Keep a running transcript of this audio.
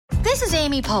This is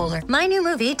Amy Poehler. My new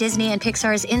movie, Disney and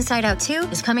Pixar's Inside Out 2,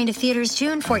 is coming to theaters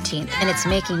June 14th, and it's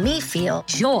making me feel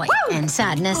joy and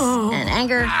sadness and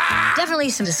anger, definitely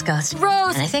some disgust, and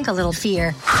I think a little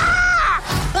fear.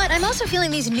 But I'm also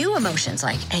feeling these new emotions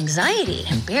like anxiety,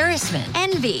 embarrassment,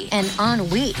 envy, and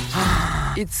ennui.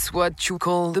 It's what you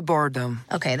call the boredom.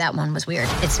 Okay, that one was weird.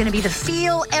 It's gonna be the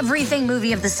feel everything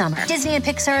movie of the summer. Disney and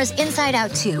Pixar's Inside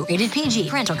Out 2, rated PG.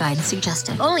 Parental guidance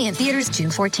suggested. Only in theaters June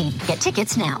 14th. Get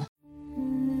tickets now.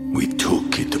 We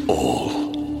took it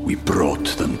all. We brought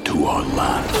them to our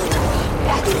land.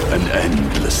 An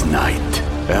endless night,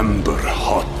 ember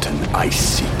hot and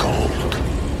icy cold.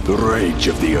 The rage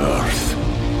of the earth.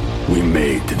 We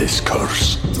made this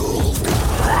curse.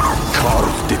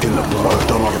 Carved it in the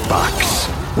blood on our backs.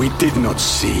 We did not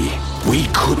see. We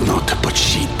could not, but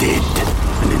she did.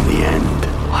 And in the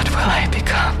end... What will I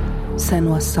become?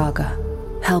 Senua's Saga.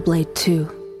 Hellblade 2.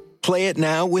 Play it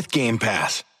now with Game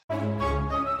Pass.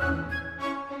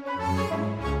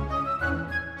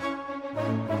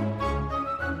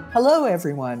 Hello,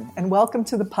 everyone, and welcome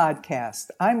to the podcast.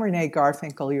 I'm Renee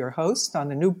Garfinkel, your host on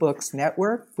the New Books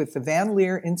Network with the Van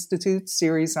Leer Institute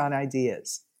series on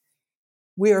ideas.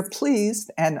 We are pleased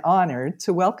and honored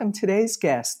to welcome today's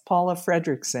guest, Paula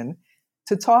Fredriksen,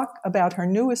 to talk about her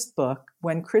newest book,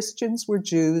 When Christians Were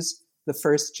Jews, the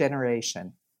First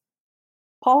Generation.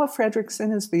 Paula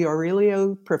Fredriksen is the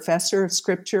Aurelio Professor of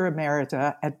Scripture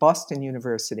Emerita at Boston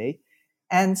University,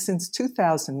 and since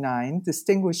 2009,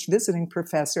 Distinguished Visiting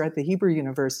Professor at the Hebrew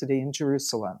University in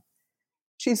Jerusalem.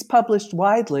 She's published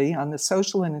widely on the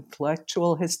social and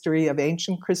intellectual history of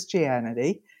ancient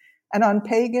Christianity and on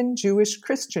pagan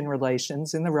Jewish-Christian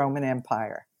relations in the Roman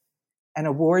Empire. An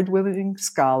award-winning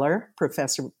scholar,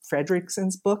 Professor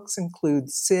Fredriksen's books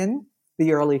include Sin,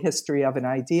 The Early History of an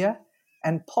Idea,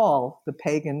 and Paul, the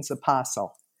Pagan's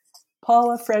Apostle.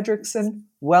 Paula Fredriksen,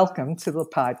 welcome to the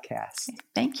podcast.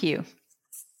 Thank you.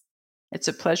 It's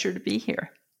a pleasure to be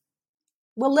here.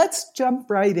 Well, let's jump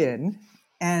right in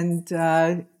and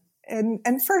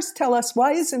first tell us,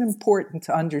 why is it important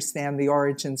to understand the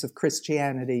origins of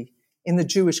Christianity in the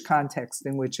Jewish context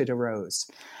in which it arose?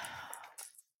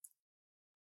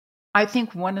 I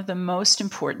think one of the most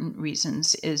important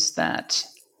reasons is that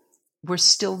we're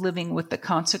still living with the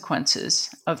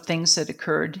consequences of things that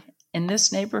occurred in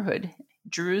this neighborhood,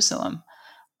 Jerusalem,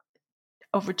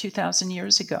 over 2,000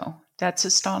 years ago. That's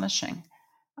astonishing.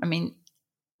 I mean,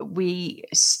 we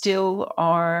still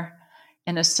are,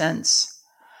 in a sense,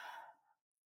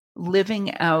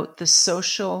 living out the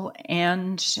social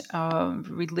and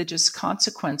religious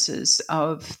consequences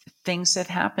of things that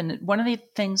happen. One of the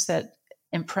things that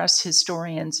impress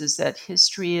historians is that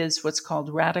history is what's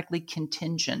called radically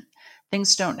contingent.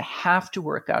 Things don't have to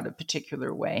work out a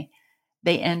particular way.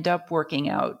 They end up working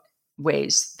out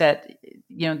ways that,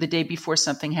 the day before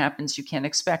something happens, you can't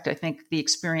expect. I think the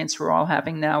experience we're all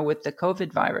having now with the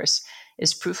COVID virus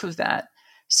is proof of that.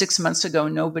 6 months ago,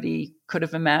 nobody could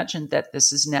have imagined that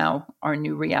this is now our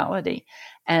new reality.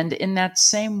 And in that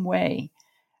same way,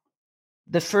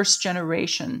 the first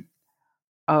generation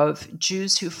of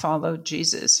Jews who followed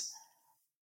Jesus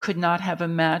could not have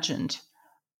imagined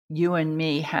you and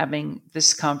me having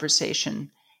this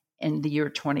conversation in the year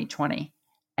 2020.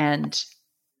 And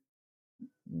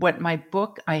what my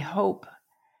book, I hope,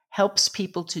 helps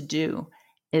people to do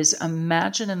is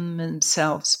imagine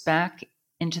themselves back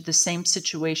into the same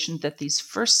situation that these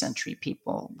first century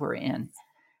people were in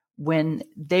when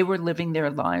they were living their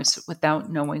lives without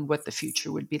knowing what the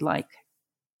future would be like.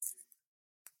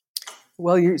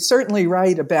 Well, you're certainly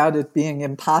right about it being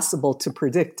impossible to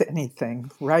predict anything.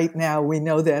 Right now, we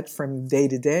know that from day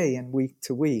to day and week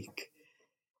to week.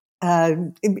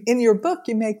 In your book,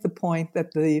 you make the point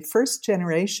that the first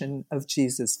generation of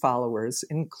Jesus' followers,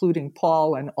 including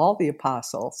Paul and all the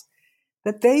apostles,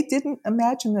 that they didn't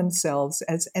imagine themselves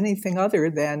as anything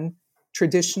other than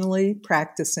traditionally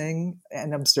practicing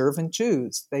and observant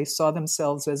Jews. They saw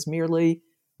themselves as merely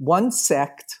one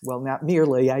sect, well, not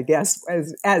merely, I guess,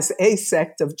 as a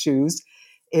sect of Jews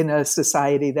in a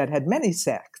society that had many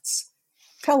sects.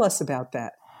 Tell us about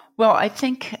that. Well, I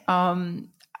think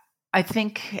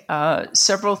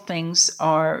several things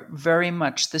are very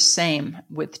much the same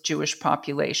with Jewish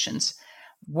populations.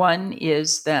 One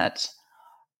is that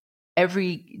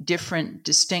every different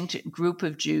distinct group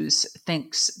of Jews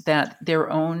thinks that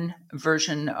their own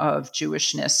version of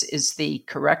Jewishness is the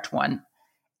correct one,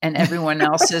 and everyone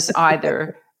else is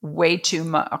either way too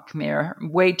machmir,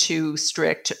 way too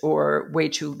strict, or way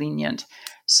too lenient.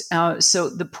 So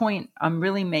the point I'm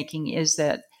really making is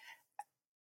that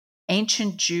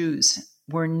ancient Jews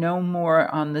were no more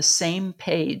on the same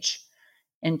page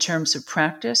in terms of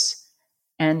practice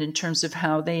and in terms of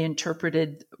how they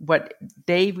interpreted what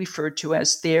they referred to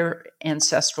as their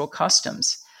ancestral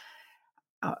customs,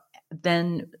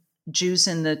 than Jews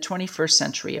in the 21st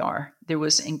century are. There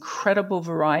was incredible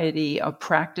variety of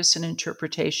practice and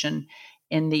interpretation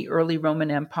in the early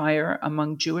Roman Empire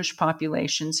among Jewish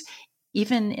populations,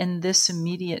 even in this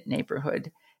immediate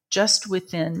neighborhood, just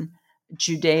within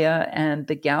Judea and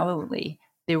the Galilee.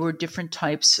 There were different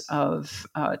types of,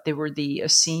 there were the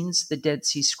Essenes, the Dead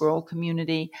Sea Scroll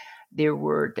community. There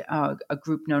were a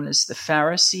group known as the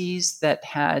Pharisees that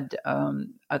had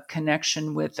a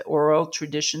connection with oral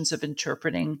traditions of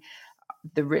interpreting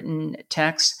the written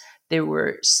text. There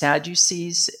were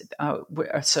Sadducees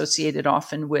associated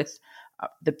often with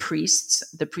the priests,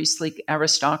 the priestly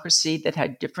aristocracy that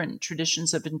had different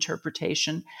traditions of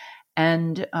interpretation.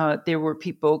 And there were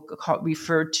people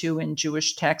referred to in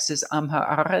Jewish texts as Am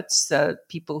Haaretz, the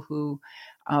people who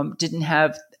didn't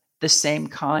have the same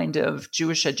kind of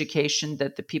Jewish education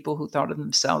that the people who thought of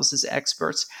themselves as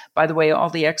experts. By the way,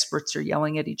 all the experts are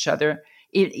yelling at each other,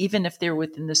 even if they're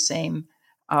within the same,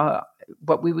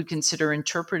 what we would consider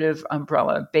interpretive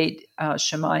umbrella. Beit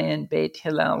Shammai and Beit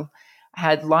Hillel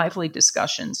had lively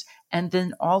discussions. And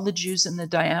then all the Jews in the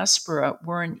diaspora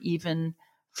weren't even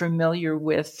familiar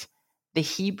with the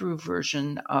Hebrew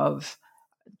version of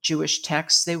Jewish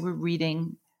texts. They were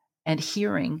reading and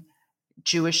hearing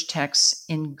Jewish texts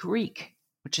in Greek,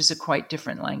 which is a quite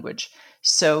different language.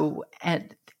 So,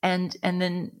 and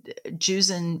then Jews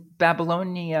in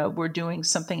Babylonia were doing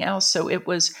something else. So it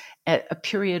was a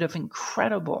period of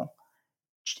incredible,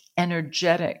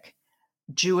 energetic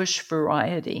Jewish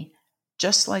variety,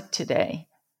 just like today.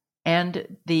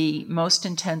 And the most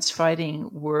intense fighting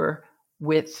were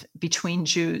between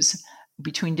Jews,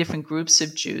 between different groups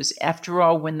of Jews. After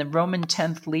all, when the Roman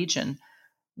 10th Legion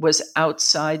was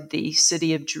outside the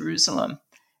city of Jerusalem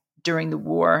during the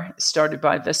war started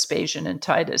by Vespasian and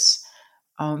Titus,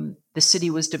 the city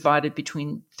was divided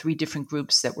between three different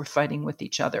groups that were fighting with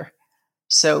each other.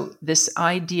 So this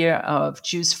idea of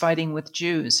Jews fighting with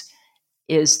Jews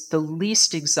is the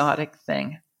least exotic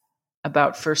thing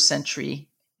about first century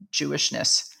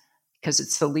Jewishness, because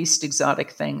it's the least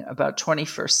exotic thing about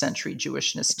 21st century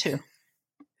Jewishness too.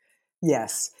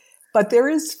 Yes, but there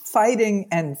is fighting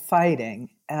and fighting.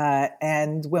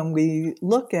 And when we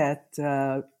look at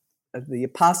the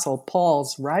Apostle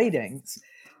Paul's writings,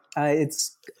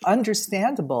 it's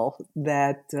understandable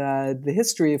that the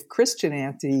history of Christian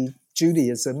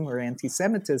anti-Judaism or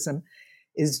anti-Semitism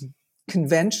is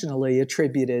conventionally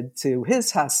attributed to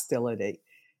his hostility.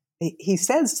 He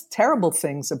says terrible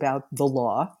things about the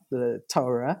law, the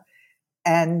Torah,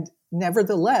 and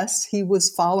nevertheless, he was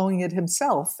following it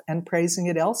himself and praising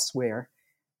it elsewhere.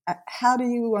 How do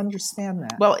you understand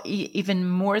that? Well, even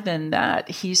more than that,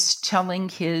 he's telling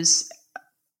his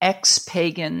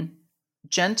ex-pagan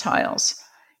Gentiles,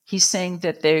 he's saying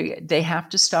that they have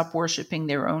to stop worshiping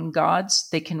their own gods.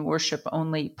 They can worship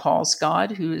only Paul's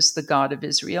God, who is the God of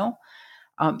Israel.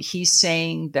 He's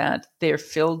saying that they're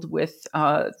filled with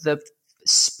the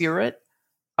spirit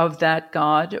of that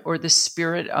God, or the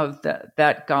spirit of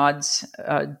that God's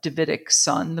Davidic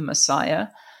son, the Messiah.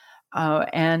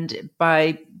 And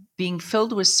by being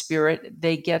filled with spirit,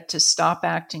 they get to stop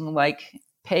acting like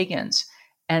pagans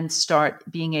and start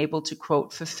being able to,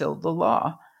 quote, fulfill the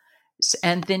law.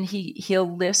 And then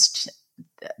he'll list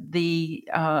the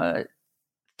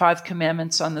 5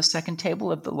 commandments on the second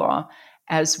table of the law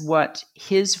as what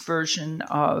his version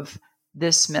of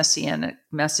this messianic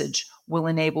message will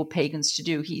enable pagans to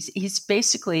do. He's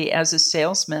basically, as a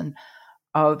salesman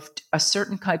of a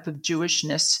certain type of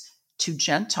Jewishness to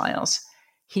Gentiles,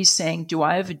 he's saying, do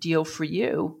I have a deal for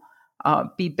you?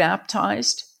 Be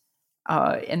baptized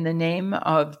in the name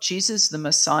of Jesus the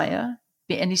Messiah.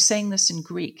 And he's saying this in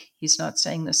Greek. He's not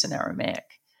saying this in Aramaic.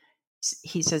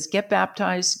 He says, get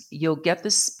baptized, you'll get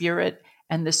the Spirit,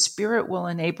 and the Spirit will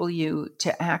enable you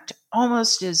to act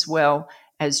almost as well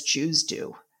as Jews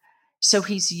do. So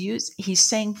he's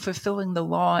saying fulfilling the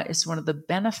law is one of the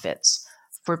benefits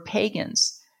for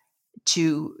pagans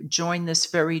to join this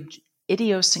very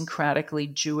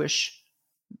idiosyncratically Jewish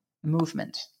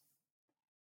movement.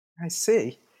 I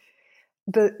see.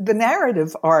 The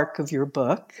narrative arc of your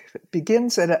book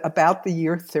begins at about the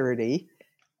year 30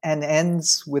 and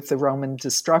ends with the Roman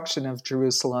destruction of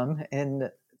Jerusalem in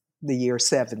the year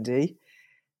 70.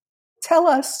 Tell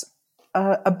us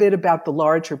a bit about the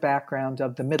larger background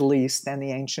of the Middle East and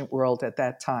the ancient world at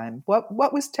that time.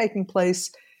 What was taking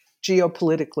place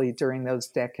geopolitically during those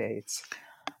decades?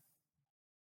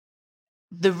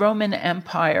 The Roman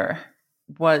Empire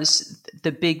was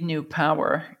the big new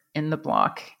power in the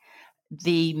bloc.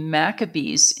 the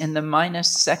Maccabees in the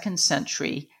minus 2nd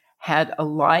century had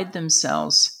allied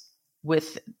themselves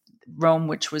with Rome,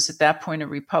 which was at that point a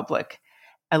republic,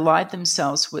 allied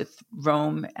themselves with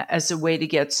Rome as a way to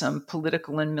get some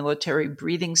political and military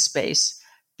breathing space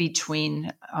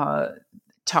between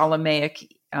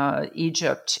Ptolemaic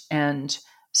Egypt and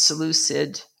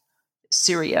Seleucid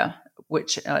Syria,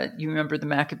 which you remember the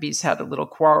Maccabees had a little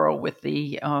quarrel with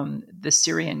the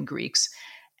Syrian Greeks.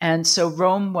 And so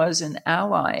Rome was an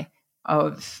ally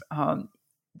of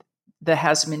the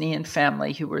Hasmonean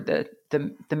family, who were the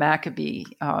Maccabee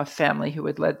family who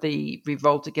had led the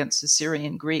revolt against the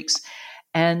Syrian Greeks.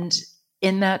 And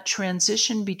in that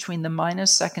transition between the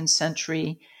minus 2nd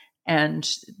century and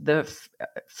the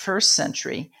 1st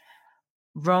century,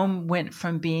 Rome went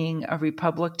from being a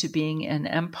republic to being an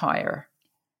empire,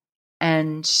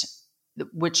 and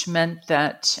which meant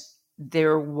that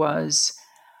there was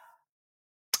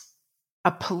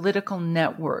a political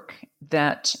network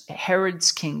that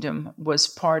Herod's kingdom was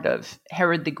part of.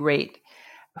 Herod the Great,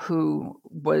 who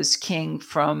was king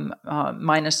from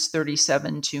minus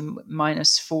 37 to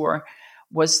minus 4,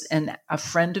 was a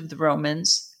friend of the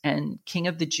Romans and king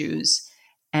of the Jews,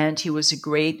 and he was a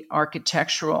great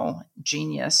architectural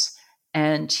genius,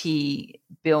 and he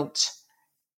built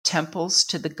temples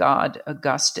to the god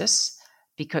Augustus,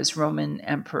 because Roman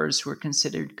emperors were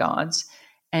considered gods,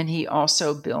 and he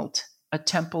also built a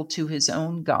temple to his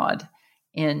own god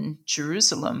in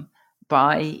Jerusalem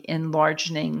by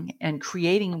enlarging and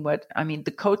creating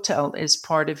the Kotel is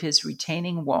part of his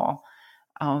retaining wall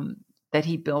that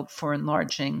he built for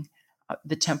enlarging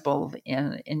the temple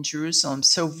in Jerusalem.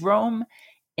 So Rome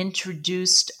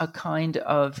introduced a kind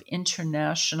of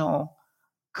international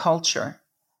culture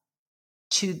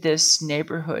to this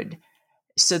neighborhood,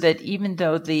 so that even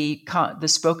though the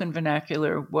spoken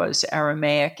vernacular was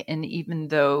Aramaic, and even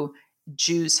though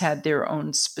Jews had their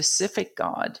own specific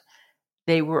god,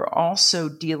 they were also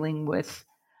dealing with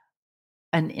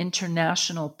an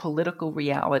international political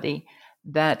reality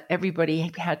that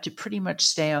everybody had to pretty much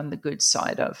stay on the good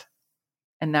side of,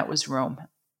 and that was Rome.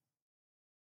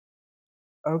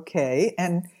 Okay,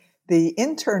 and the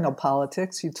internal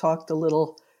politics, you talked a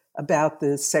little about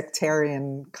the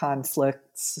sectarian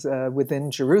conflicts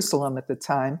within Jerusalem at the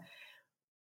time.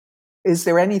 Is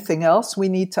there anything else we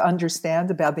need to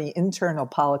understand about the internal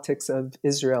politics of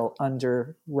Israel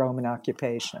under Roman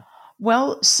occupation?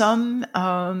 Well, some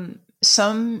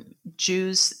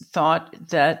Jews thought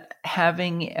that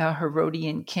having a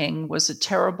Herodian king was a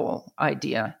terrible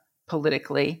idea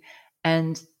politically,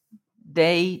 and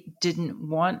they didn't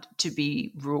want to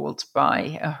be ruled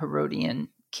by a Herodian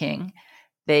king.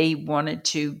 They wanted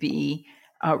to be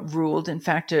ruled. In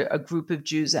fact, a group of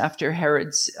Jews after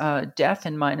Herod's death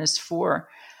in minus 4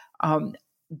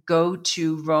 go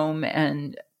to Rome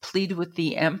and plead with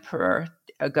the emperor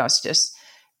Augustus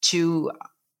to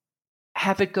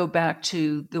have it go back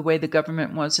to the way the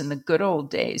government was in the good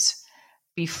old days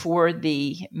before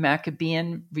the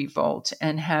Maccabean revolt,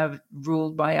 and have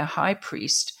ruled by a high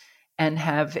priest, and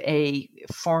have a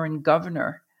foreign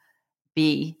governor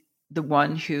be the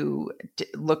one who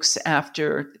looks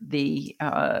after the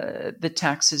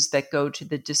taxes that go to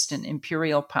the distant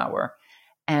imperial power,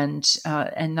 and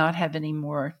not have any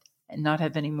more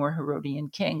Herodian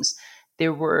kings.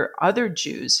 There were other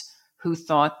Jews who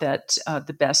thought that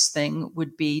the best thing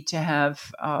would be to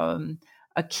have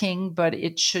a king, but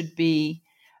it should be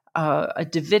a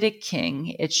Davidic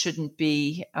king. It shouldn't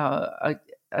be a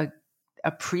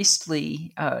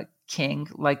priestly king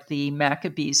like the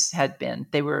Maccabees had been.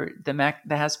 They were the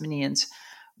Hasmoneans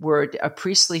were a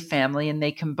priestly family, and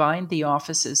they combined the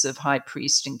offices of high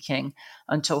priest and king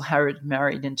until Herod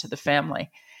married into the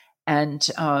family. And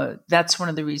that's one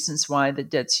of the reasons why the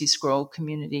Dead Sea Scroll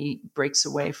community breaks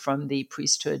away from the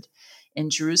priesthood in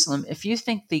Jerusalem. If you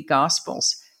think the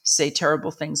Gospels say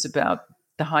terrible things about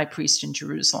the high priest in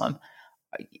Jerusalem,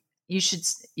 you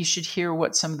should hear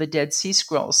what some of the Dead Sea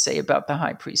Scrolls say about the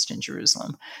high priest in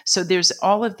Jerusalem. So there's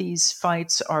all of these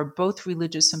fights are both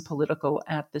religious and political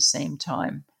at the same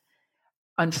time.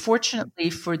 Unfortunately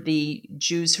for the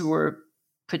Jews who were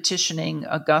petitioning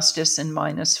Augustus in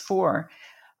minus 4,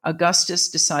 Augustus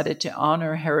decided to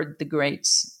honor Herod the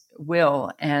Great's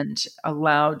will and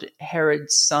allowed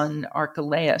Herod's son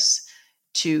Archelaus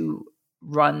to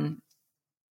run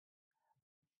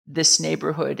this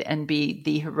neighborhood and be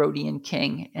the Herodian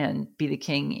king and be the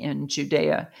king in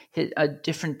Judea. A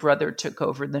different brother took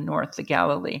over the north, the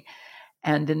Galilee.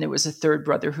 And then there was a third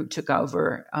brother who took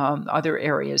over other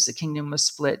areas. The kingdom was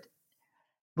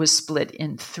split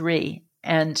in 3.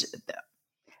 And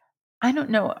I don't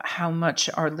know how much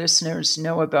our listeners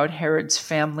know about Herod's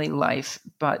family life,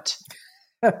 but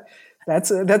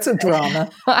that's a drama.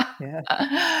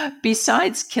 Yeah.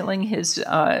 Besides killing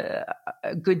a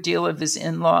good deal of his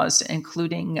in-laws,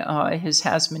 including his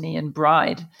Hasmonean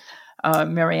bride,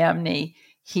 Mariamne,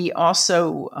 he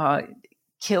also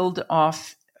killed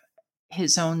off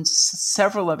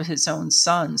several of his own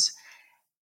sons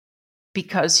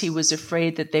because he was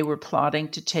afraid that they were plotting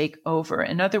to take over.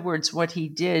 In other words, what he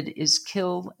did is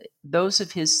kill those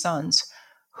of his sons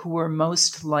who were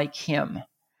most like him,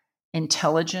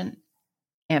 intelligent,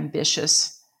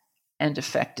 ambitious, and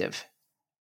effective.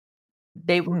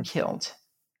 They were killed.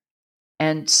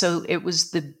 And so it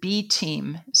was the B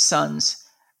team sons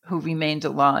who remained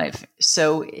alive.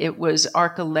 So it was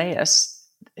Archelaus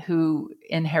who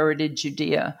inherited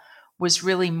Judea, was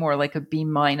really more like a B-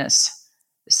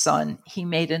 son. He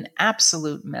made an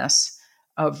absolute mess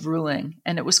of ruling.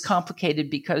 And it was complicated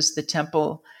because the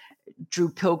temple drew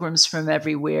pilgrims from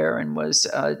everywhere and was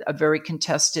a very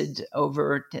contested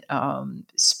over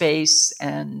space,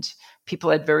 and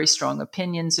people had very strong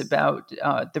opinions about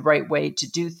the right way to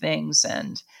do things.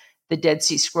 And the Dead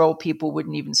Sea Scroll people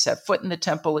wouldn't even step foot in the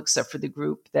temple except for the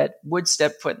group that would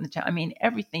step foot in the temple. I mean,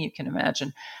 everything you can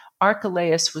imagine.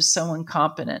 Archelaus was so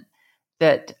incompetent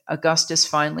that Augustus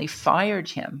finally fired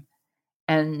him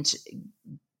and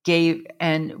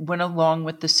went along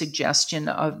with the suggestion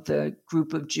of the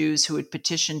group of Jews who had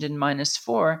petitioned in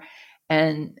 -4.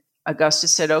 And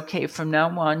Augustus said, okay, from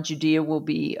now on, Judea will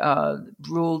be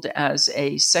ruled as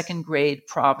a second-grade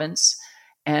province,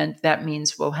 and that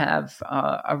means we'll have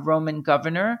a Roman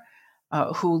governor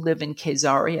who will live in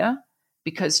Caesarea,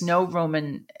 because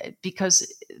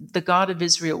the God of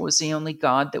Israel was the only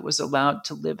God that was allowed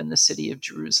to live in the city of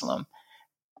Jerusalem.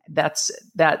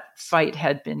 That fight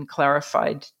had been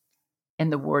clarified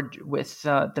in the war with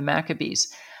the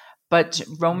Maccabees. But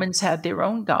Romans had their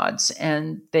own gods,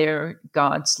 and their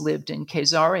gods lived in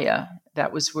Caesarea.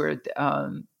 That was where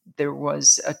there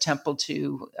was a temple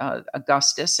to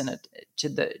Augustus and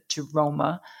to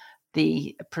Roma,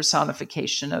 the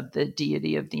personification of the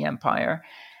deity of the empire.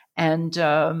 And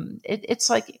it's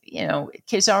like,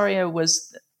 Caesarea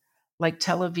was like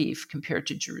Tel Aviv compared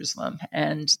to Jerusalem.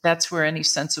 And that's where any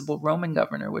sensible Roman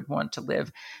governor would want to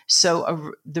live.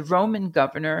 So the Roman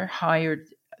governor hired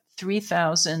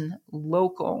 3,000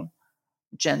 local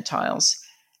Gentiles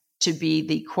to be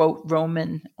the, quote,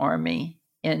 Roman army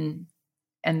and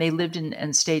they lived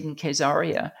and stayed in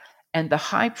Caesarea. And the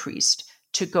high priest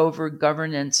took over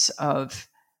governance of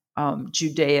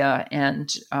Judea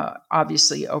and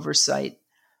obviously oversight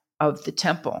of the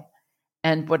temple.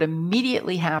 And what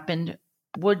immediately happened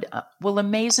will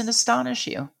amaze and astonish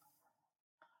you.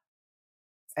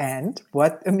 And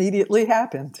what immediately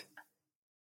happened?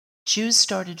 Jews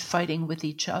started fighting with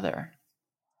each other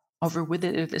over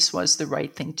whether this was the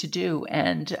right thing to do.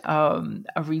 And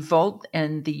a revolt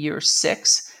in the year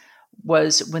 6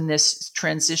 was when this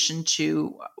transition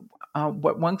to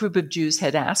what one group of Jews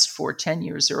had asked for 10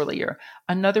 years earlier.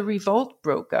 Another revolt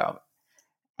broke out,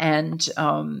 and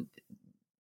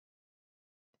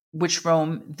which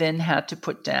Rome then had to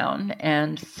put down.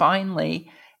 And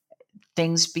finally,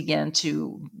 things began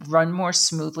to run more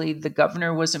smoothly. The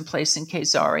governor was in place in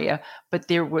Caesarea,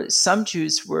 but some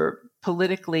Jews were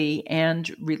politically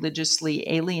and religiously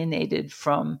alienated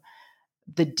from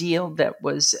the deal that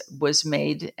was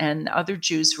made, and other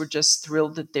Jews were just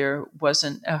thrilled that there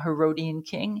wasn't a Herodian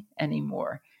king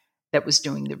anymore that was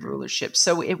doing the rulership.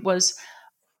 So it was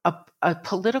a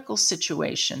political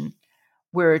situation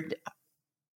where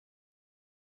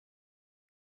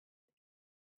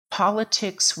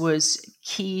politics was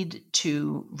keyed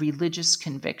to religious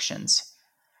convictions.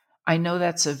 I know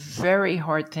that's a very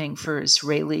hard thing for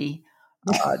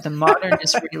the modern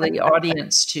Israeli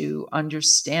audience to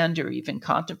understand or even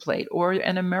contemplate, or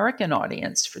an American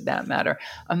audience for that matter.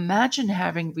 Imagine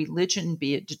having religion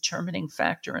be a determining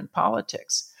factor in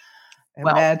politics.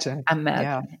 Imagine.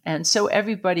 Yeah. And so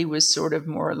everybody was sort of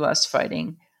more or less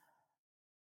fighting,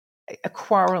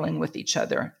 quarreling with each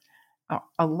other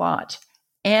a lot.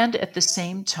 And at the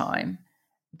same time,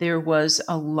 there was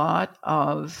a lot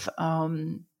of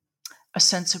a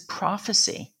sense of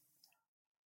prophecy.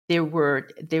 There were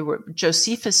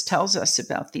Josephus tells us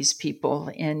about these people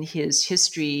in his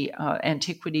history,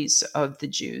 Antiquities of the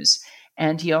Jews,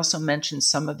 and he also mentions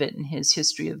some of it in his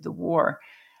history of the war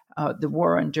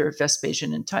under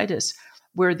Vespasian and Titus,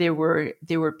 where there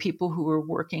were people who were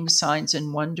working signs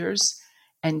and wonders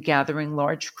and gathering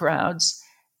large crowds.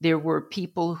 There were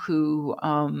people who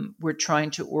were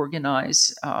trying to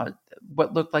organize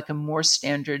what looked like a more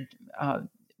standard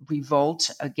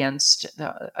revolt against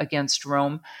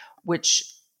Rome, which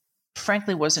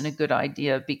frankly wasn't a good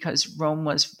idea because Rome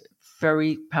was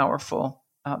very powerful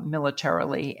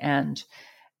militarily and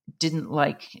didn't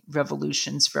like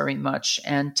revolutions very much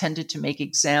and tended to make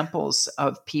examples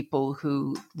of people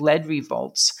who led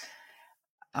revolts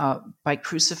by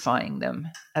crucifying them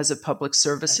as a public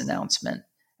service announcement,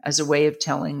 as a way of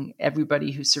telling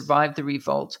everybody who survived the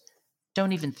revolt,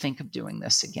 don't even think of doing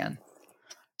this again.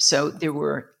 So there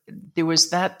was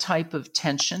that type of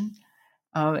tension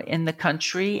in the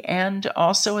country. And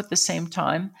also at the same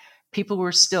time, people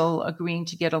were still agreeing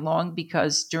to get along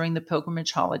because during the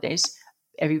pilgrimage holidays,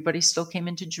 everybody still came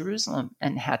into Jerusalem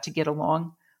and had to get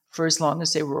along for as long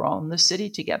as they were all in the city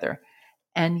together.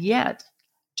 And yet,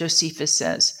 Josephus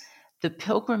says, the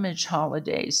pilgrimage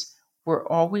holidays were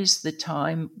always the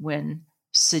time when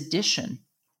sedition,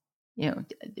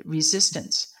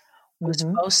 resistance, was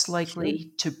most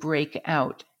likely to break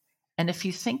out. And if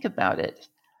you think about it,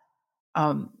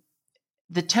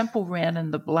 the temple ran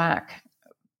in the black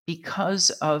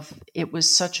because it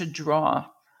was such a draw,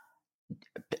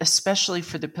 especially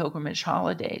for the pilgrimage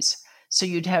holidays. So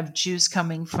you'd have Jews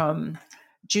coming from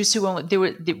Jews who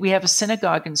we have a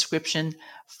synagogue inscription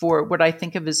for what I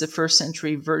think of as a first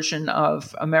century version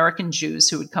of American Jews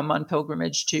who would come on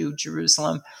pilgrimage to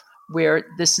Jerusalem, where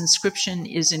this inscription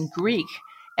is in Greek,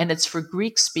 and it's for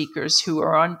Greek speakers who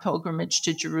are on pilgrimage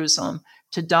to Jerusalem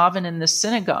to daven in the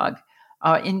synagogue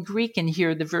in Greek and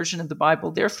hear the version of the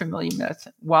Bible they're familiar with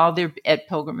while they're at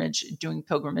doing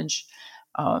pilgrimage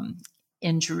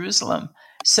in Jerusalem.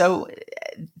 So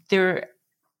there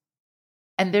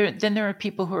are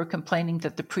people who are complaining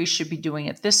that the priest should be doing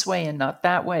it this way and not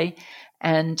that way.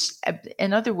 And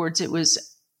in other words, it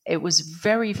was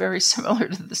very, very similar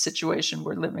to the situation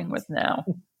we're living with now.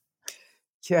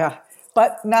 Yeah,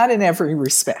 but not in every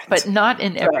respect. But not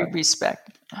in every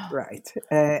respect. Right.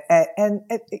 And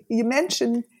you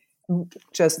mentioned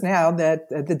just now that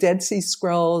the Dead Sea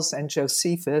Scrolls and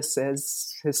Josephus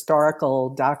as historical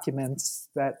documents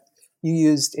that you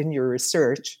used in your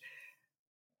research,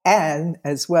 and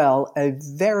as well a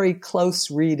very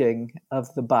close reading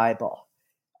of the Bible,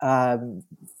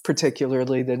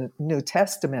 particularly the New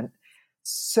Testament.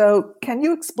 So can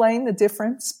you explain the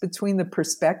difference between the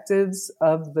perspectives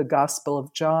of the Gospel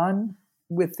of John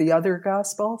with the other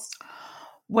Gospels?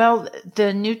 Well,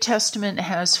 the New Testament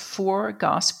has 4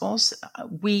 Gospels.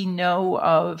 We know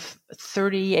of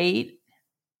 38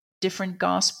 different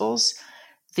Gospels.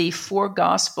 The 4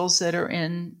 Gospels that are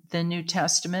in the New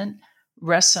Testament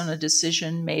rests on a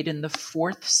decision made in the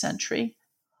 4th century.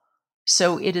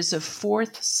 So it is a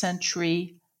 4th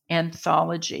century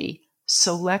anthology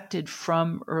selected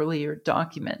from earlier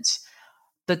documents.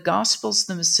 The Gospels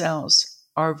themselves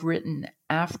are written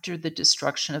after the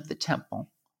destruction of the temple.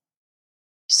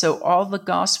 So all the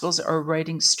Gospels are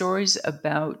writing stories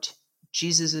about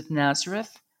Jesus of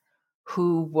Nazareth,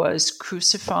 who was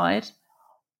crucified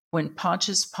when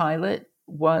Pontius Pilate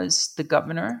was the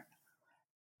governor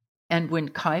and when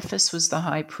Caiaphas was the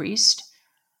high priest,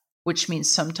 which means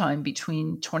sometime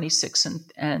between 26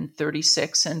 and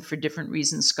 36. And for different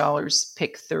reasons, scholars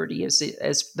pick 30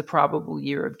 as the probable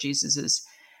year of Jesus's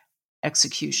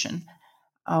execution.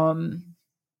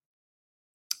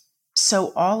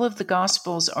 So all of the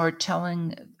Gospels are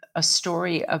telling a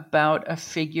story about a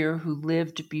figure who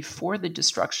lived before the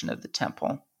destruction of the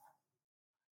temple.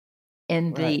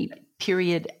 In the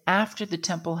period after the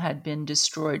temple had been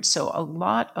destroyed. So a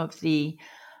lot of the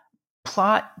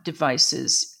plot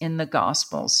devices in the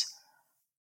Gospels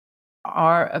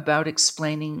are about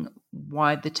explaining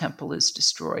why the temple is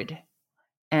destroyed.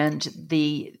 And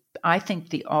I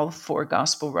think all 4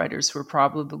 Gospel writers were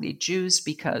probably Jews,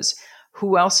 because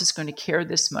who else is going to care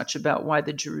this much about why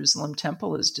the Jerusalem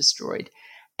temple is destroyed?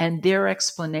 And their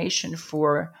explanation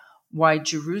for why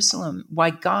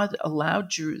God allowed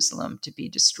Jerusalem to be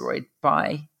destroyed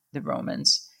by the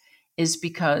Romans is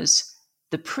because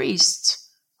the priests,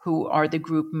 who are the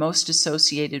group most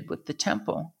associated with the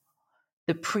temple,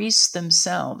 the priests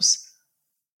themselves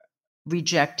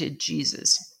rejected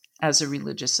Jesus as a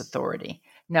religious authority.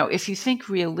 Now, if you think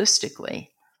realistically,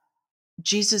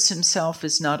 Jesus himself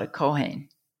is not a Kohen,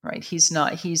 right? He's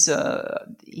a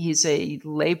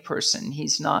lay person.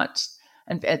 He's not,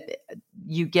 and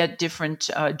you get different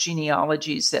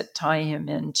genealogies that tie him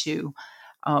into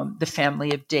the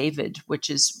family of David, which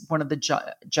is one of the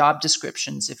job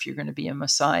descriptions. If you're going to be a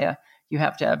Messiah, you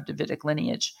have to have Davidic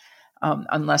lineage,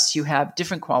 unless you have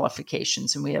different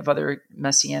qualifications. And we have other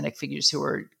messianic figures who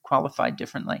are qualified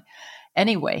differently.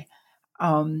 Anyway,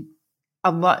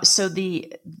 so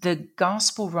the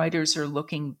gospel writers are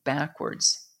looking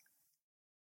backwards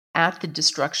at the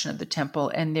destruction of the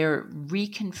temple, and they're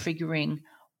reconfiguring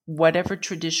whatever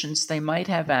traditions they might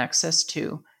have access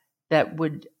to that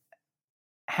would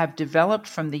have developed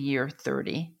from the year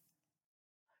 30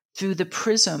 through the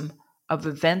prism of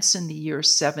events in the year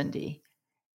 70.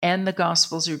 And the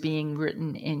Gospels are being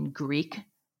written in Greek,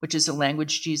 which is a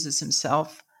language Jesus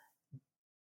himself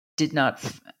did not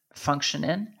function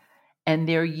in. And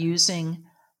they're using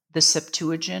the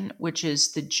Septuagint, which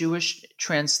is the Jewish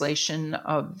translation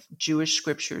of Jewish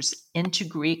scriptures, into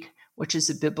Greek, which is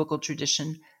a biblical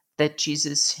tradition that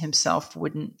Jesus himself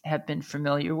wouldn't have been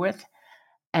familiar with.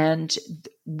 And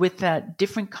with that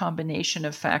different combination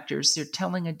of factors, they're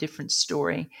telling a different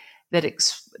story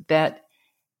that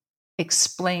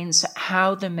explains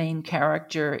how the main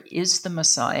character is the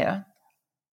Messiah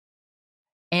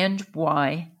and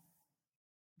why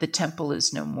the temple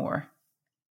is no more.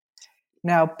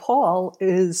 Now, Paul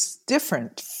is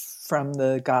different from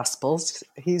the Gospels.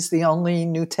 He's the only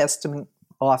New Testament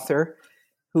author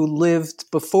who lived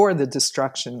before the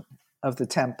destruction of the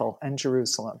temple and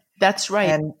Jerusalem. That's right.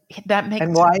 And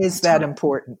and why is that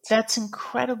important? That's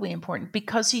incredibly important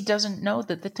because he doesn't know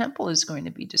that the temple is going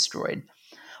to be destroyed.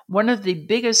 One of the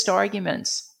biggest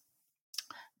arguments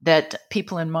that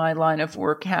people in my line of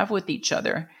work have with each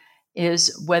other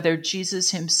is whether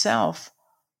Jesus himself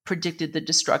predicted the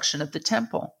destruction of the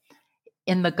temple.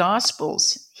 In the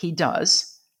Gospels, he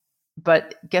does.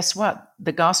 But guess what?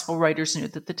 The Gospel writers knew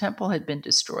that the temple had been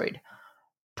destroyed.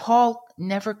 Paul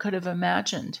never could have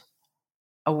imagined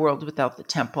a world without the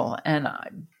temple. And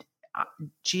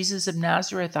Jesus of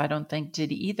Nazareth, I don't think,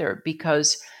 did either.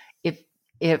 Because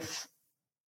if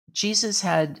Jesus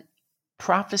had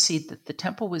prophesied that the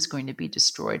temple was going to be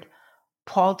destroyed,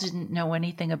 Paul didn't know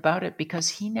anything about it because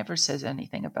he never says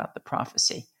anything about the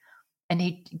prophecy. And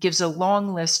he gives a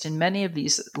long list in many of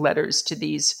these letters to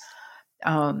these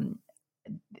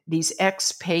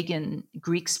ex-pagan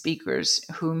Greek speakers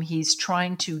whom he's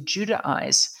trying to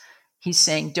Judaize. He's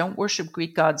saying, don't worship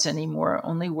Greek gods anymore,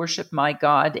 only worship my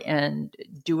God and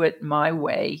do it my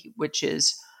way, which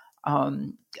is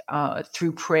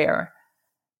through prayer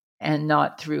and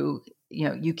not through,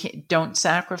 don't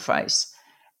sacrifice.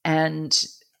 And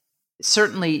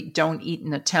certainly don't eat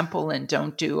in the temple and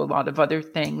don't do a lot of other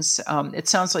things. It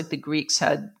sounds like the Greeks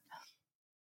had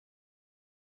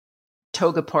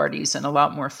toga parties and a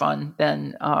lot more fun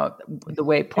than the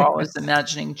way Paul is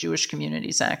imagining Jewish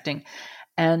communities acting.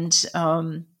 And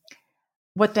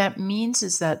what that means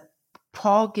is that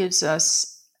Paul gives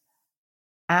us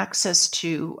access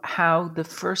to how the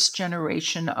first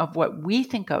generation of what we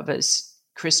think of as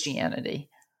Christianity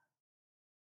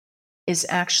is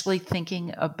actually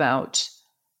thinking about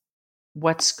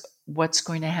what's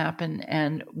going to happen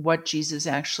and what Jesus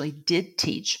actually did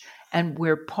teach, and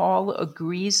where Paul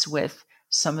agrees with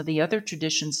some of the other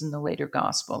traditions in the later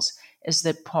Gospels is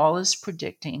that Paul is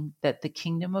predicting that the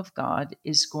kingdom of God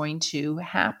is going to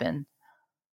happen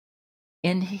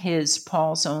in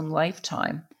Paul's own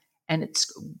lifetime. And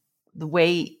it's the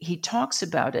way he talks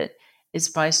about it is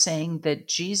by saying that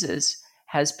Jesus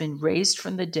has been raised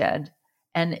from the dead.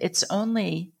 And it's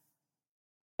only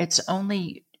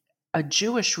a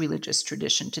Jewish religious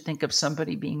tradition to think of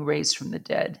somebody being raised from the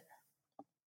dead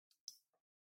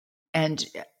and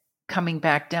coming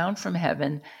back down from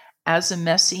heaven as a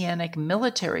messianic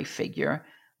military figure,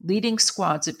 leading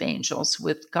squads of angels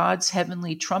with God's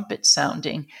heavenly trumpet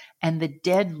sounding and the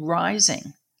dead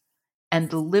rising and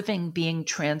the living being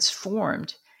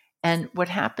transformed. And what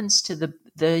happens to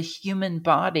the human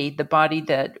body, the body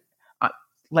that,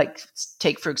 like,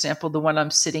 take, for example, the one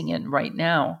I'm sitting in right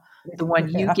now, the one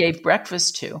you gave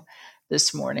breakfast to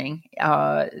this morning,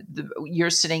 you're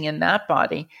sitting in that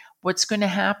body. What's going to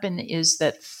happen is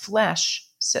that flesh,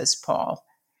 says Paul,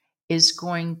 is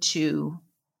going to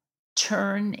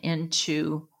turn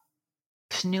into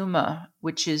pneuma,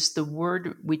 which is the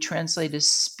word we translate as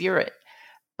spirit.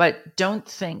 But don't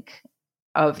think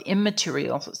of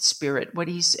immaterial spirit.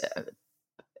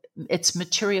 It's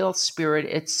material spirit.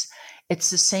 It's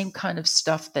the same kind of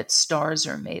stuff that stars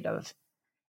are made of.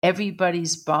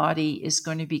 Everybody's body is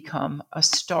going to become a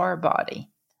star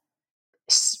body.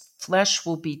 Flesh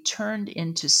will be turned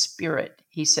into spirit,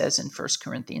 he says in 1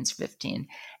 Corinthians 15.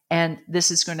 And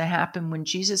this is going to happen when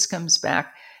Jesus comes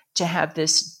back to have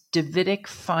this Davidic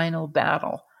final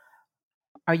battle.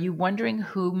 Are you wondering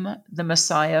whom the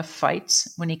Messiah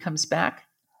fights when he comes back?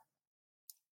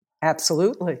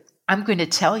 Absolutely. I'm going to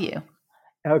tell you.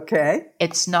 Okay.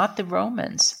 It's not the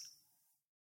Romans.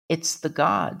 It's the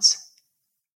gods.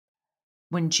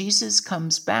 When Jesus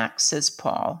comes back, says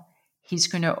Paul, he's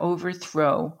going to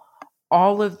overthrow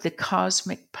all of the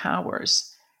cosmic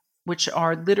powers, which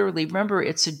are literally, remember,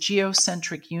 it's a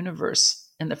geocentric universe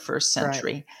in the first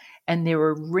century. Right. And there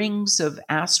are rings of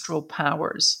astral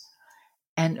powers.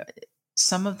 And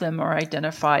some of them are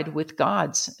identified with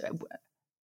gods.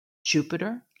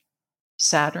 Jupiter,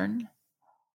 Saturn,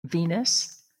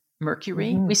 Venus,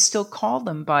 Mercury. We still call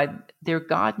them by their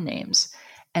god names.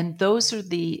 And those are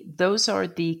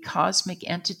the cosmic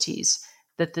entities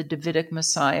that the Davidic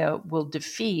Messiah will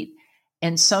defeat.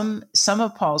 And some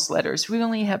of Paul's letters, we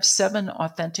only have 7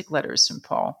 authentic letters from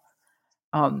Paul.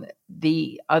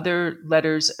 The other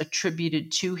letters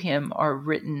attributed to him are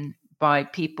written by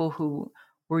people who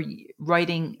were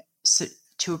writing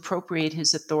to appropriate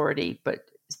his authority, but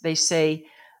they say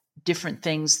different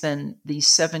things than the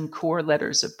 7 core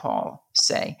letters of Paul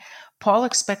say. Paul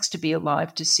expects to be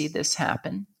alive to see this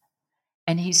happen.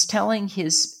 And he's telling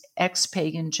his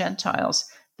ex-pagan Gentiles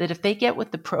that if they get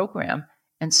with the program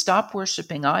and stop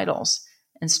worshiping idols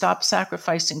and stop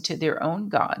sacrificing to their own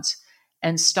gods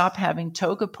and stop having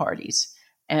toga parties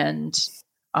and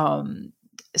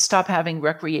stop having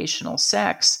recreational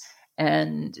sex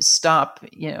and stop,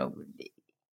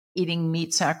 eating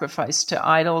meat sacrificed to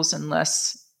idols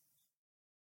unless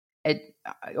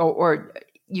or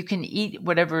you can eat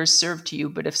whatever is served to you.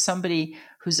 But if somebody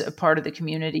who's a part of the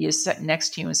community is sitting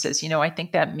next to you and says, I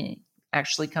think that meat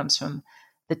actually comes from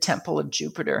the temple of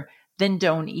Jupiter, then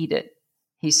don't eat it,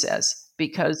 he says,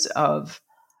 because of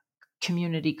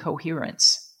community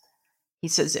coherence. He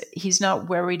says he's not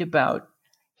worried about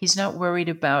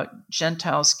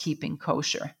Gentiles keeping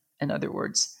kosher. In other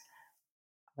words,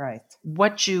 right.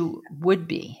 What you would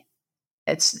be.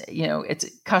 It's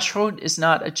kashrut is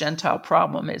not a Gentile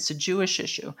problem. It's a Jewish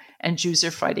issue. And Jews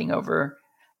are fighting over,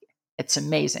 it's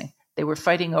amazing. They were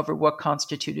fighting over what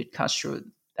constituted kashrut.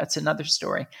 That's another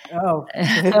story. Oh,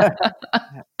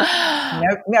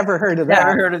 never heard of that.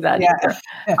 Never heard of that either.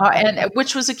 And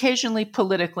which was occasionally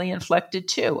politically inflected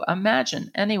too. Imagine.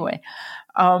 Anyway,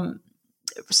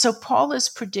 so Paul is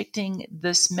predicting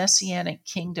this messianic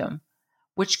kingdom,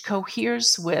 which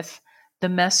coheres with the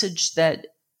message that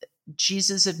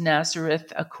Jesus of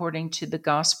Nazareth, according to the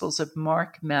Gospels of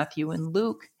Mark, Matthew, and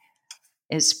Luke,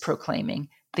 is proclaiming.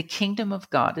 The kingdom of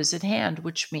God is at hand,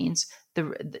 which means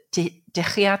the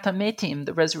Techiat HaMetim,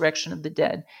 the resurrection of the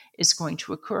dead, is going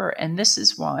to occur. And this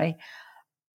is why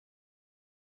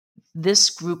this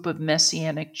group of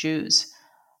Messianic Jews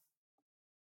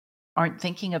aren't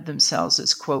thinking of themselves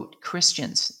as, quote,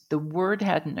 Christians. The word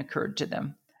hadn't occurred to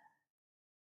them,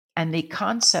 and the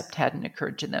concept hadn't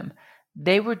occurred to them.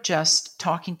 They were just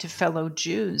talking to fellow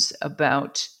Jews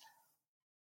about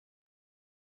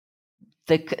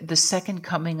the second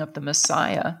coming of the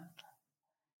Messiah,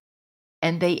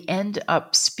 and they end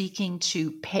up speaking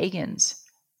to pagans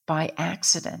by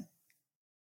accident.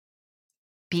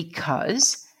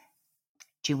 Because,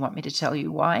 do you want me to tell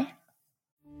you why?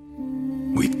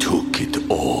 We took it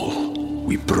all.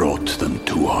 We brought them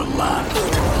to our land.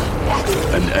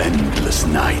 An endless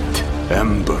night,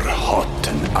 ember hot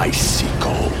and icy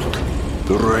cold.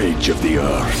 The rage of the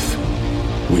earth.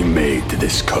 We made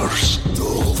this curse.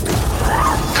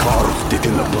 Carved it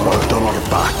in the blood on our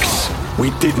backs.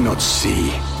 We did not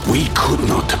see. We could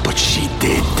not, but she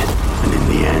did. And in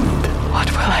the end, What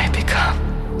will I become?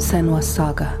 Senua's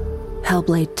Saga.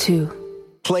 Hellblade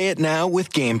 2. Play it now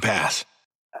with Game Pass.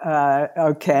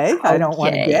 Okay. I don't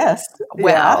want to guess.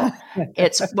 Well,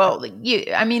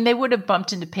 they would have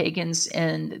bumped into pagans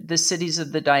in the cities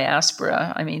of the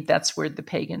diaspora. I mean, that's where the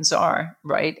pagans are,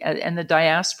 right? And the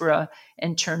diaspora,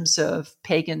 in terms of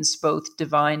pagans, both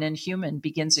divine and human,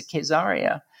 begins at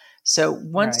Caesarea. So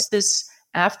once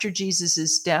after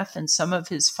Jesus' death and some of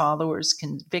his followers'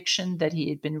 conviction that he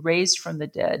had been raised from the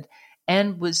dead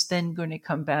and was then going to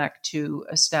come back to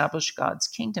establish God's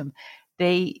kingdom,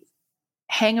 they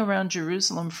hang around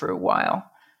Jerusalem for a while,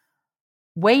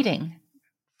 waiting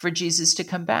for Jesus to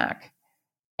come back.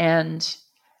 And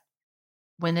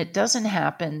when it doesn't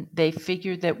happen, they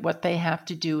figure that what they have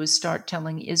to do is start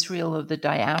telling Israel of the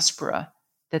diaspora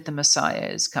that the Messiah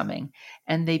is coming.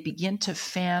 And they begin to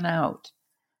fan out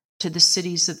to the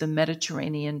cities of the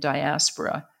Mediterranean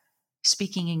diaspora,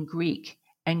 speaking in Greek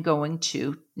and going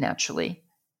to, naturally,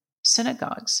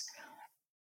 synagogues.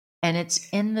 And it's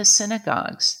in the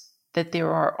synagogues that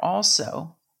there are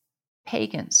also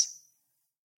pagans.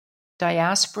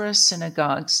 Diaspora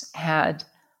synagogues had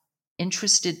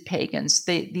interested pagans.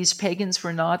 These pagans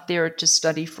were not there to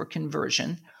study for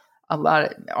conversion,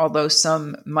 although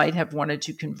some might have wanted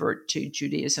to convert to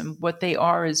Judaism. What they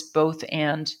are is both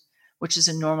and, which is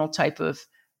a normal type of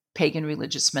pagan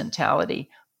religious mentality,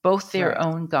 both their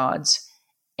own gods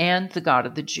and the God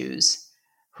of the Jews,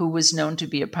 who was known to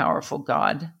be a powerful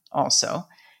God also.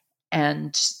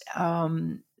 And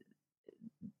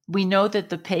we know that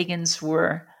the pagans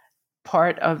were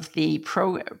part of a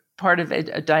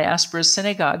diaspora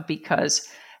synagogue because,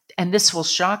 and this will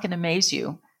shock and amaze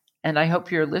you, and I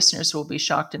hope your listeners will be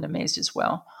shocked and amazed as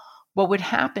well. What would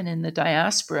happen in the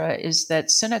diaspora is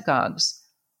that synagogues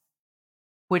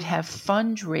would have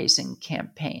fundraising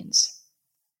campaigns.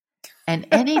 And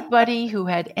anybody who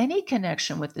had any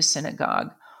connection with the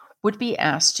synagogue would be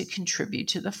asked to contribute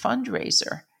to the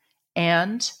fundraiser.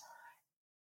 And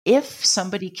if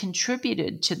somebody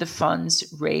contributed to the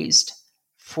funds raised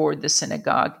for the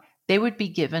synagogue, they would be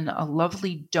given a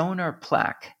lovely donor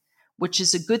plaque, which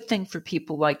is a good thing for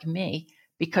people like me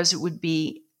because it would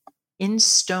be in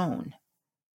stone,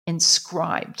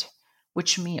 inscribed,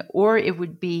 or it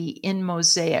would be in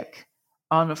mosaic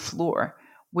on a floor,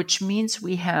 which means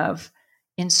we have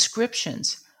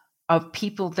inscriptions of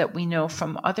people that we know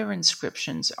from other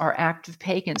inscriptions are active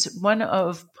pagans. One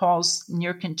of Paul's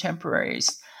near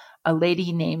contemporaries, a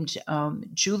lady named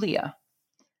Julia,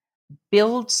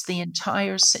 builds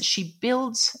she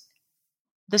builds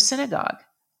the synagogue.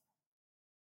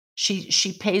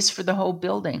 She pays for the whole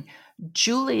building.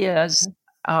 Julia's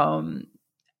of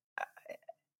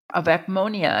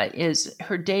Acmonia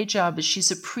her day job is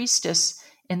she's a priestess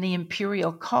in the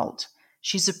imperial cult.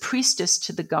 She's a priestess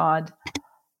to the god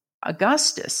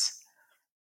Augustus,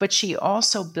 but she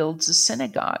also builds a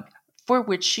synagogue for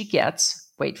which she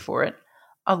gets, wait for it,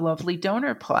 a lovely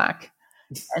donor plaque.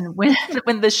 And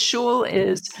when the shul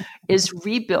is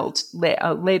rebuilt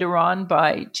later on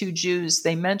by two Jews,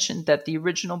 they mentioned that the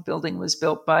original building was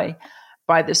built by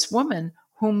this woman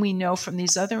whom we know from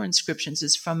these other inscriptions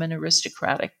is from an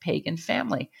aristocratic pagan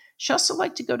family. She also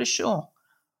liked to go to shul.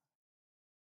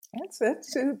 That's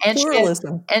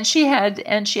pluralism. She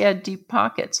had deep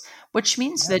pockets, which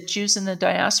means that Jews in the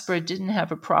diaspora didn't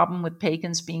have a problem with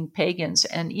pagans being pagans,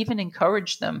 and even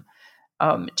encouraged them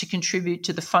to contribute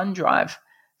to the fund drive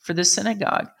for the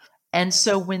synagogue. And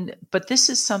so but this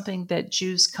is something that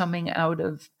Jews coming out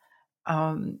of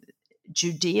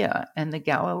Judea and the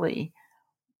Galilee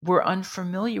were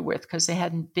unfamiliar with because they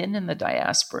hadn't been in the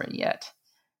diaspora yet.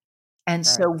 And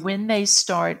so when they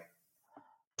start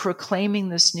proclaiming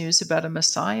this news about a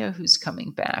Messiah who's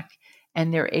coming back,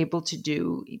 and they're able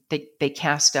to they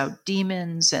cast out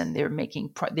demons, and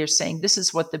they're saying, this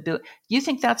is what you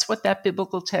think that's what that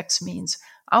biblical text means?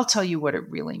 I'll tell you what it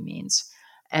really means.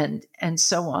 And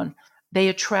so on. They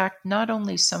attract not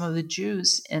only some of the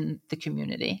Jews in the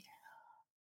community,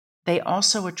 they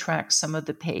also attract some of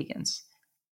the pagans.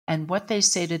 And what they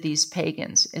say to these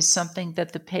pagans is something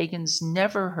that the pagans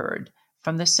never heard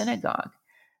from the synagogue.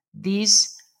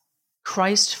 These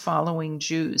Christ-following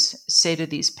Jews say to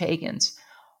these pagans,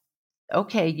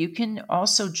 okay, you can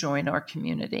also join our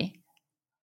community,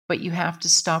 but you have to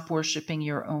stop worshiping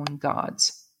your own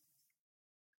gods.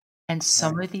 And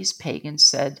some of these pagans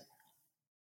said,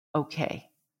 okay.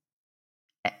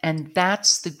 And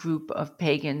that's the group of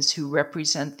pagans who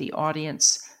represent the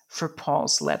audience for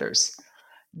Paul's letters.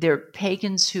 They're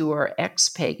pagans who are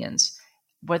ex-pagans.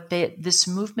 What this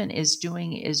movement is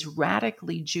doing is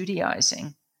radically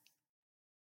Judaizing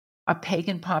a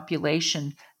pagan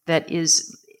population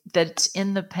that's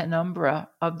in the penumbra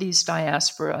of these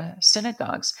diaspora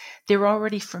synagogues. They're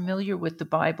already familiar with the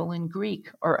Bible in Greek,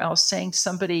 or else saying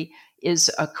somebody is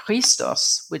a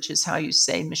Christos, which is how you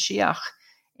say Mashiach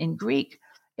in Greek.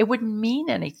 It wouldn't mean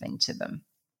anything to them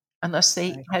unless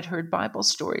they had heard Bible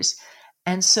stories.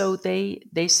 And so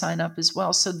they sign up as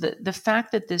well. So the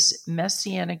fact that this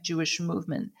Messianic Jewish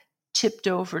movement tipped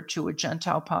over to a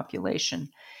Gentile population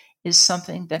is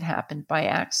something that happened by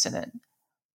accident.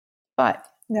 But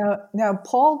now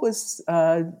Paul was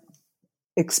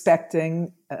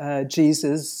expecting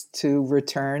Jesus to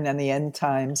return and the end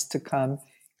times to come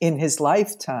in his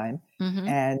lifetime. Mm-hmm.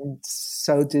 And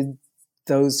so did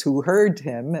those who heard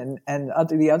him and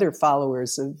the other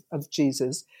followers of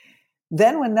Jesus.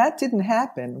 Then when that didn't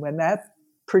happen, when that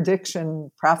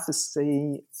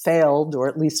prophecy failed, or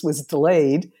at least was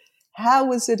delayed, how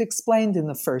was it explained in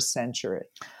the first century?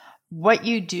 What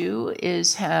you do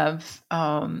is have,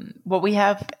 we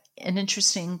have an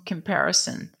interesting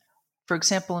comparison. For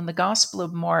example, in the Gospel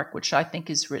of Mark, which I think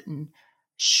is written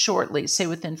shortly, say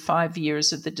within 5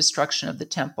 years of the destruction of the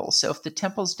temple. So if the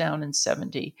temple's down in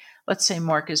 70, let's say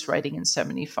Mark is writing in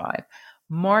 75.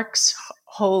 Mark's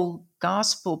whole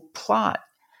gospel plot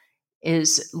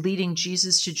is leading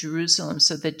Jesus to Jerusalem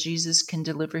so that Jesus can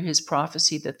deliver his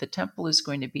prophecy that the temple is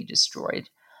going to be destroyed.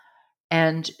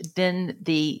 And then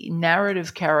the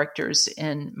narrative characters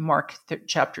in Mark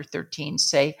chapter 13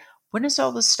 say, when is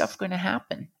all this stuff going to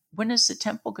happen? When is the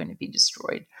temple going to be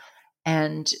destroyed?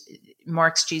 And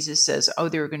Mark's Jesus says,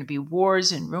 there are going to be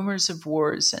wars and rumors of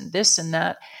wars and this and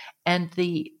that. And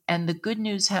the good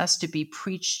news has to be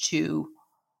preached to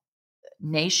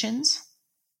nations,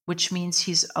 which means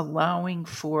he's allowing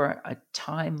for a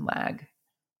time lag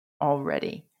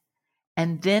already.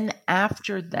 And then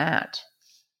after that,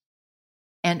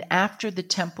 and after the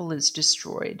temple is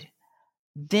destroyed,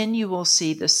 then you will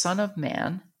see the Son of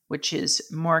Man, which is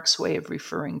Mark's way of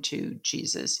referring to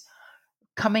Jesus,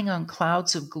 coming on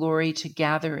clouds of glory to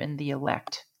gather in the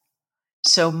elect.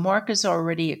 So Mark has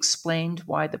already explained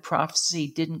why the prophecy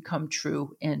didn't come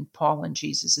true in Paul and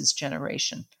Jesus'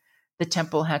 generation. The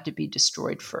temple had to be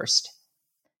destroyed first.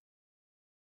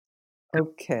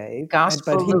 Okay.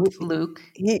 Gospel of Luke.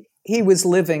 He was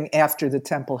living after the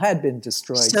temple had been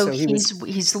destroyed. So he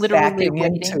he's literally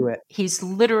waiting. into it. He's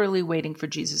literally waiting for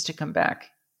Jesus to come back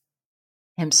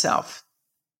himself.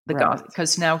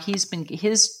 Because now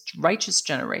his righteous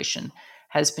generation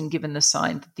has been given the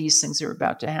sign that these things are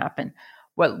about to happen.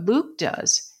 What Luke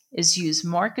does is use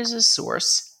Mark as a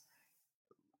source.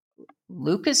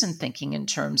 Luke isn't thinking in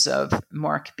terms of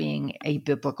Mark being a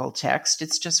biblical text.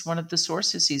 It's just one of the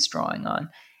sources he's drawing on.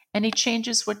 And he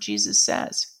changes what Jesus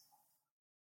says.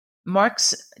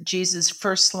 Jesus'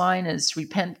 first line is,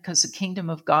 repent because the kingdom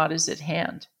of God is at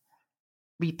hand.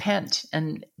 Repent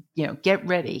and get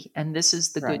ready. And this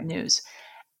is the good news.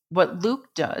 What Luke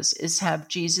does is have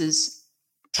Jesus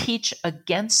teach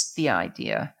against the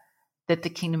idea that the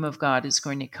kingdom of God is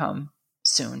going to come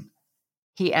soon.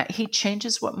 He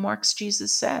changes what Mark's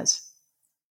Jesus says.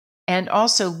 And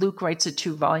also Luke writes a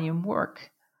 2-volume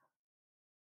work.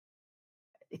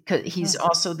 He's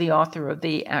also the author of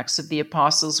the Acts of the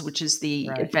Apostles, which is the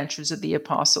Adventures of the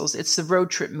Apostles. It's the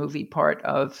road trip movie part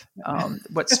of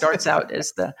what starts out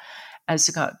as the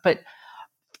God. But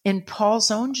in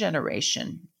Paul's own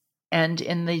generation and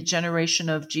in the generation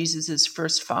of Jesus's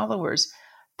first followers,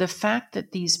 the fact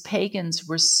that these pagans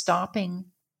were stopping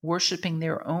worshiping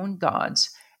their own gods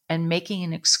and making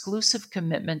an exclusive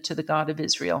commitment to the God of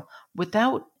Israel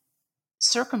without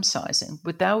circumcising,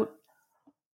 without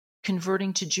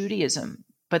converting to Judaism,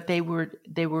 but they were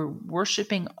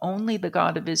worshiping only the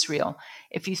God of Israel.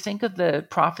 If you think of the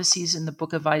prophecies in the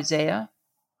book of Isaiah,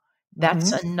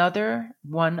 that's another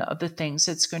one of the things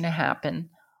that's going to happen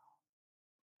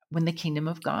when the kingdom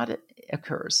of God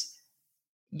occurs.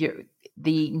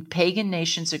 The pagan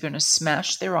nations are going to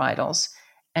smash their idols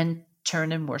and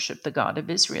turn and worship the God of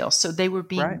Israel. So they were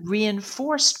being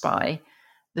reinforced by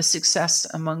the success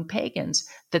among pagans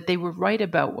that they were right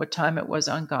about what time it was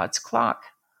on God's clock.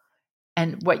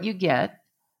 And what you get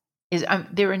is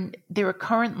there are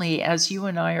currently, as you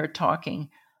and I are talking,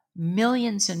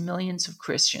 millions and millions of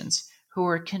Christians who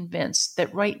are convinced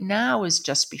that right now is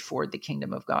just before the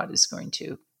kingdom of God is going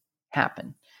to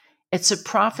happen. It's a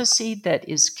prophecy that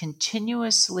is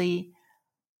continuously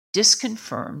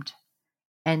disconfirmed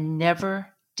and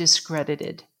never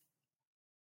discredited,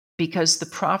 because the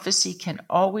prophecy can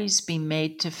always be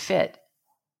made to fit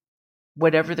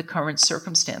whatever the current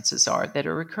circumstances are that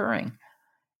are occurring.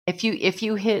 If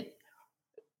you hit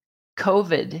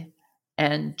COVID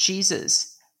and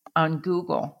Jesus on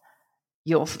Google,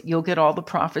 you'll get all the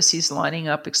prophecies lining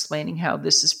up explaining how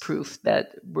this is proof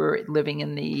that we're living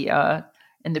in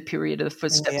the period of the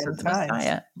footsteps of the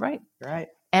Messiah. Right.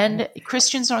 And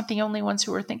Christians aren't the only ones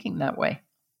who are thinking that way.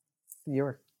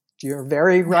 You're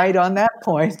very right on that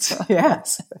point.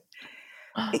 Yes.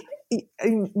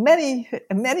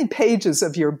 Many pages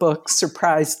of your book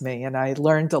surprised me, and I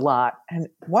learned a lot. And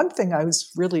one thing I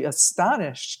was really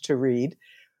astonished to read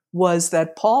was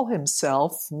that Paul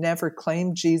himself never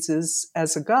claimed Jesus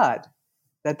as a god,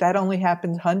 that only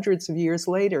happened hundreds of years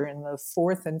later in the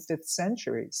 4th and 5th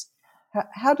centuries.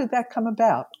 How did that come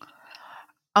about?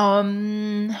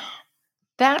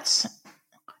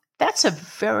 That's a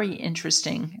very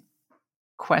interesting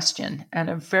question and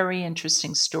a very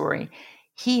interesting story.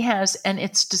 He has, and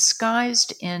it's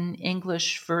disguised in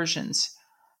English versions,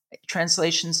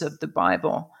 translations of the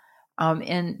Bible.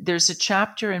 And there's a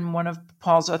chapter in one of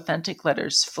Paul's authentic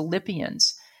letters,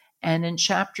 Philippians, and in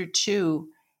chapter 2,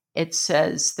 it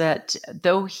says that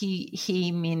though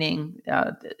he meaning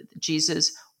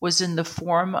Jesus, was in the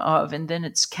form of, and then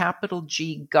it's capital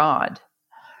G, God.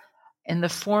 In the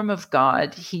form of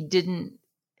God, he didn't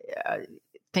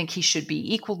think he should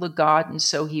be equal to God, and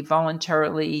so he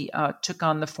voluntarily took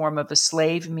on the form of a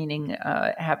slave, meaning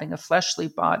having a fleshly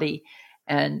body,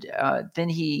 and then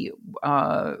he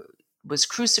was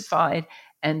crucified,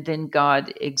 and then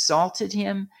God exalted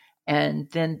him,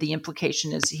 and then the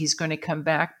implication is he's going to come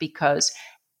back because,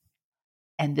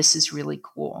 and this is really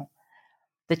cool,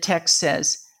 the text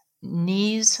says,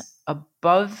 knees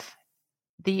above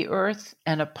the earth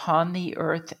and upon the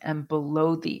earth and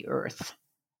below the earth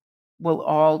will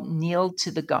all kneel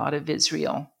to the God of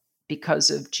Israel because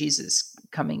of Jesus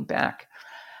coming back.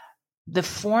 The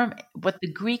form, what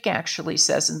the Greek actually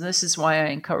says, and this is why I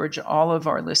encourage all of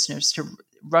our listeners to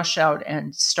rush out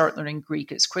and start learning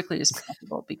Greek as quickly as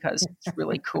possible because it's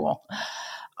really cool.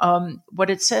 What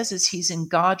it says is he's in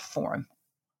God form,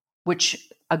 which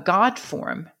a God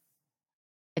form,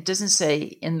 it doesn't say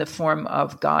in the form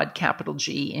of God, capital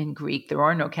G in Greek. There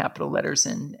are no capital letters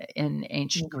in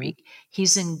ancient Greek.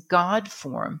 He's in God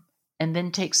form and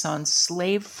then takes on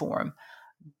slave form.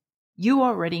 You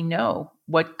already know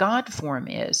what God form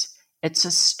is. It's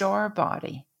a star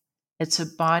body. It's a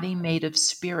body made of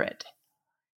spirit.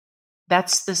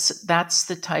 That's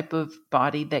the type of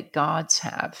body that gods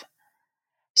have.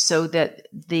 So that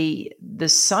the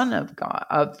Son of God,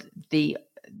 of the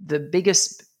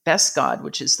biggest, best God,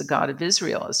 which is the God of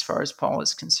Israel, as far as Paul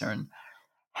is concerned,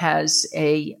 has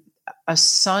a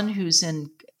son who's in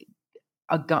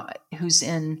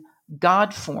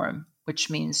God form, which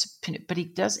means, but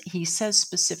he says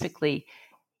specifically,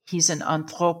 he's an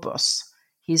anthropos.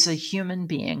 He's a human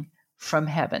being from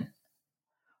heaven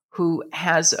who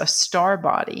has a star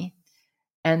body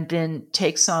and then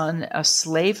takes on a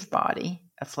slave body,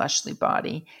 a fleshly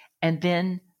body, and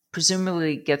then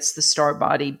presumably gets the star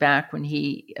body back when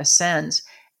he ascends,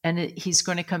 and he's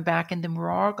going to come back, and then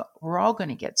we're all going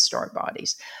to get star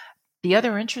bodies. The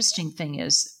other interesting thing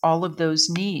is all of those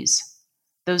knees.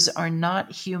 Those are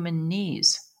not human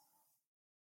knees.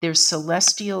 They're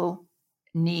celestial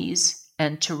knees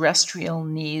and terrestrial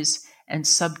knees and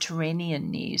subterranean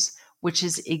knees, which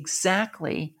is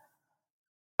exactly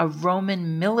a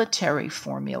Roman military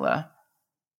formula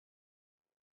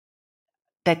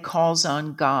that calls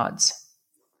on gods.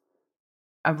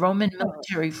 A Roman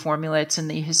military formula, it's in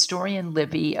the historian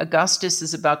Livy. Augustus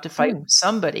is about to fight with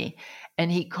somebody,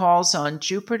 and he calls on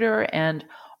Jupiter and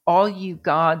all you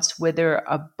gods, whether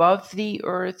above the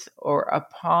earth or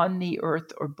upon the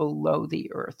earth or below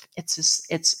the earth.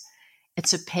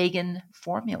 It's a pagan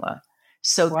formula.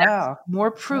 So that's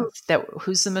more proof that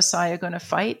who's the Messiah going to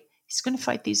fight? He's going to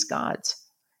fight these gods.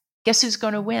 Guess who's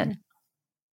going to win?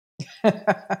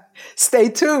 Stay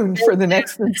tuned for the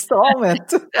next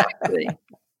installment. Exactly.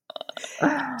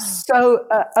 So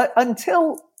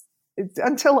until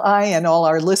I and all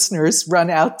our listeners run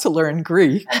out to learn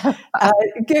Greek,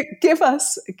 give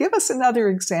us another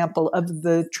example of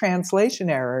the translation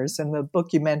errors in the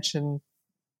book. You mentioned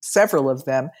several of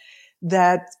them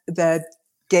that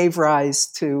gave rise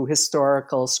to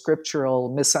historical scriptural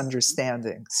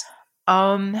misunderstandings.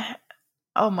 Oh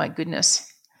my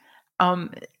goodness.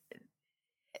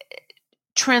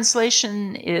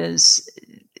 Translations,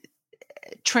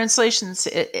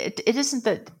 it isn't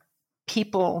that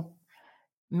people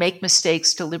make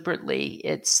mistakes deliberately.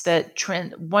 It's that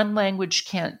one language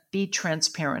can't be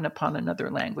transparent upon another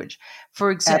language.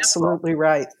 For example, absolutely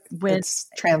right.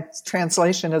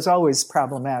 Translation is always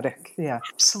problematic. Yeah,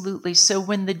 absolutely. So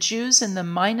when the Jews in the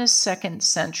 -2nd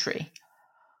century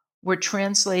were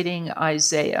translating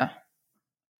Isaiah,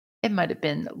 it might have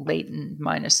been late in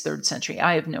 -3rd century.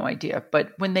 I have no idea.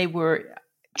 But when they were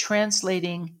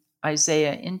translating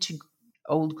Isaiah into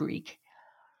Old Greek,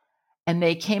 and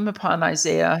they came upon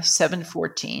Isaiah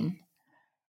 7:14,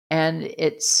 and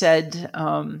it said,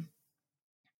 "An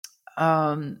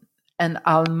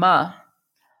Alma,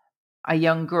 a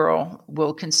young girl,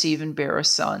 will conceive and bear a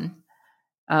son,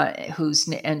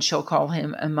 and she'll call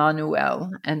him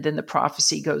Emmanuel." And then the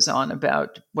prophecy goes on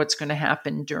about what's going to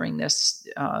happen during this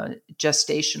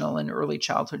gestational and early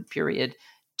childhood period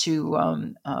to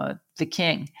the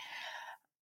king.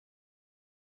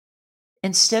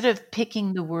 Instead of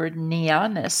picking the word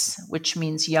neanis, which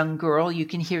means young girl, you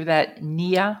can hear that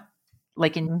nia,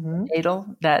 like in natal,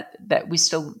 that we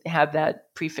still have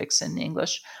that prefix in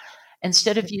English.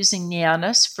 Instead of using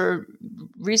neanis for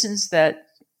reasons that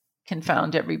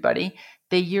confound everybody,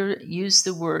 they use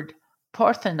the word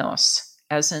Parthenos,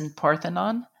 as in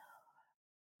Parthenon,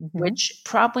 which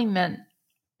probably meant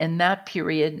in that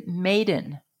period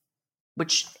maiden,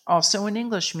 which also in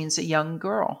English means a young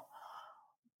girl.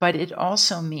 But it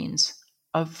also means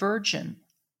a virgin.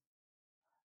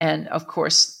 And of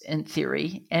course, in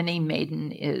theory, any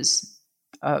maiden is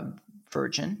a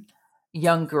virgin.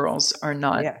 Young girls are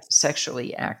not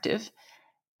sexually active.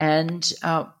 And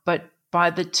but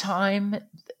by the time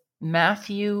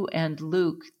Matthew and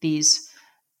Luke, these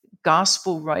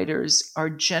gospel writers,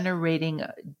 are generating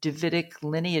Davidic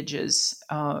lineages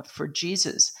for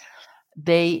Jesus,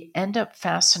 they end up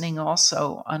fastening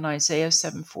also on Isaiah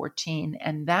 7:14,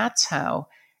 and that's how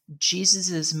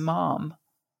Jesus's mom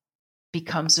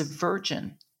becomes a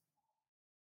virgin.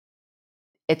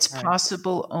 It's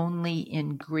possible only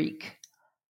in Greek,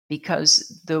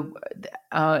 because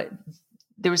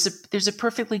there's a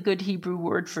perfectly good Hebrew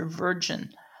word for virgin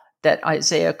that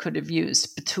Isaiah could have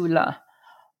used, betula,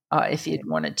 if he had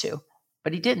wanted to,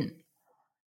 but he didn't.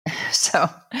 So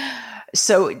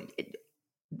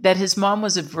that his mom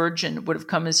was a virgin would have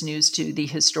come as news to the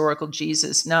historical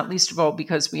Jesus, not least of all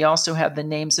because we also have the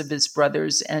names of his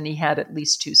brothers, and he had at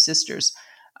least 2 sisters,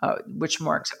 which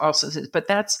Mark also says. But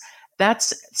that's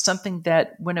something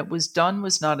that, when it was done,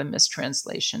 was not a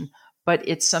mistranslation, but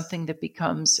it's something that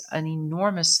becomes an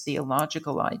enormous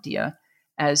theological idea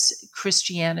as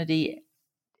Christianity,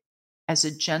 as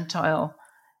a Gentile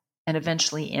and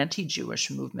eventually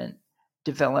anti-Jewish movement,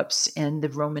 develops in the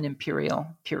Roman imperial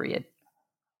period.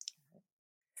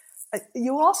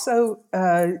 You also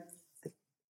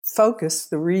focus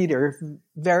the reader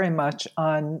very much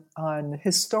on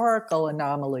historical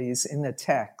anomalies in the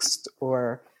text,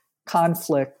 or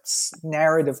conflicts,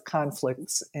 narrative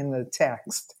conflicts in the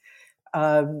text.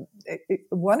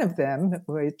 One of them,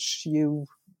 which you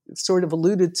sort of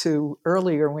alluded to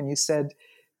earlier when you said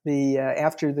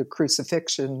after the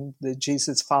crucifixion, the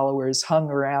Jesus followers hung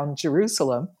around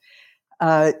Jerusalem,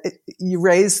 you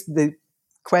raised the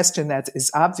question that is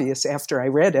obvious after I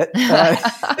read it,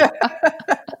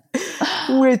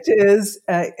 which is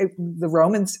the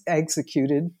Romans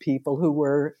executed people who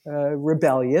were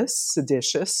rebellious,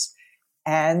 seditious,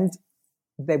 and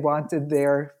they wanted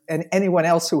and anyone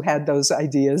else who had those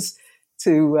ideas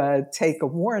to take a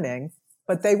warning,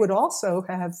 but they would also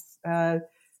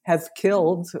have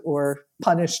killed or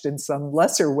punished in some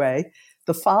lesser way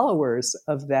the followers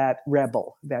of that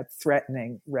rebel, that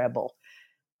threatening rebel.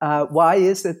 Why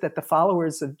is it that the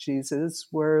followers of Jesus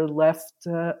were left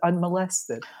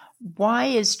unmolested? Why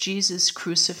is Jesus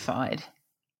crucified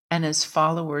and his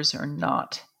followers are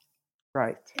not?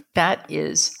 Right.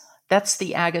 That's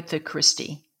the Agatha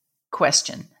Christie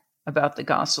question about the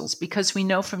Gospels, because we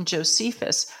know from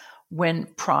Josephus, when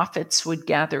prophets would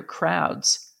gather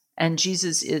crowds, and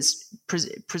Jesus is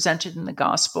presented in the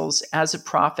Gospels as a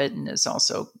prophet and is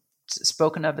also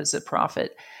spoken of as a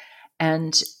prophet.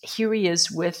 And here he is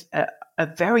with a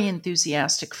very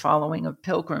enthusiastic following of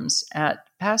pilgrims at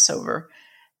Passover.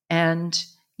 And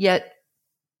yet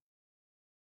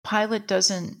Pilate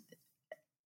doesn't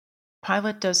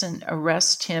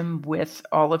arrest him with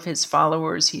all of his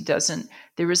followers.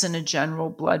 There isn't a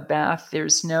general bloodbath.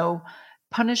 There's no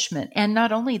punishment. And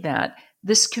not only that,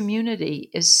 this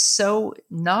community is so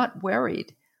not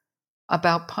worried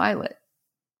about Pilate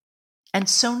and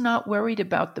so not worried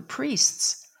about the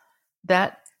priests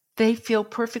that they feel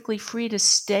perfectly free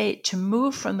to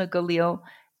move from the Galilee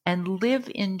and live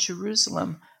in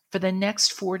Jerusalem for the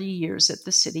next 40 years that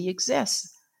the city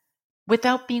exists,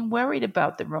 without being worried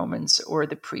about the Romans or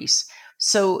the priests.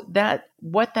 So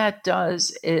what that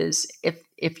does is,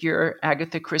 if you're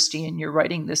Agatha Christie and you're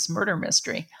writing this murder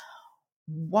mystery,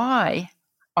 why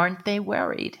aren't they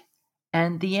worried?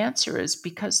 And the answer is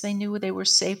because they knew they were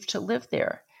safe to live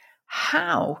there.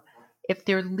 How, if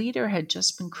their leader had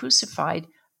just been crucified,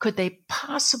 could they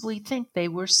possibly think they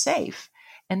were safe?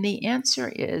 And the answer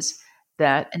is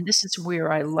that, and this is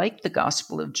where I like the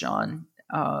Gospel of John,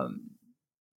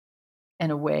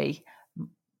 in a way,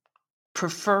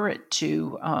 prefer it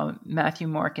to Matthew,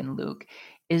 Mark, and Luke,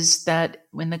 is that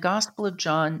when the Gospel of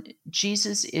John,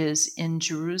 Jesus is in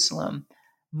Jerusalem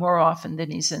more often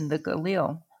than he's in the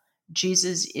Galilee.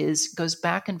 Jesus goes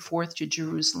back and forth to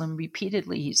Jerusalem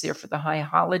repeatedly. He's there for the high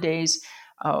holidays.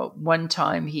 One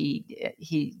time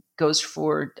he goes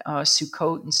for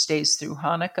Sukkot and stays through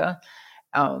Hanukkah,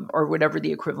 or whatever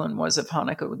the equivalent was of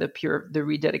Hanukkah, the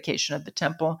rededication of the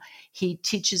temple. He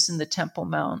teaches in the Temple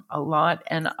Mount a lot,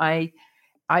 and I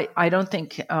don't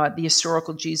think the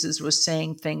historical Jesus was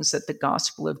saying things that the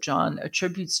Gospel of John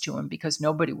attributes to him, because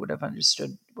nobody would have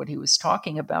understood what he was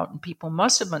talking about, and people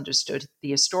must have understood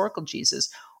the historical Jesus,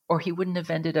 or he wouldn't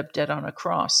have ended up dead on a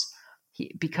cross.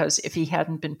 Because if he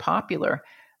hadn't been popular,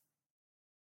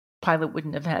 Pilate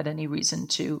wouldn't have had any reason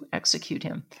to execute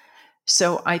him.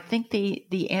 So I think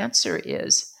the answer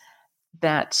is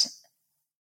that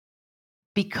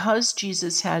because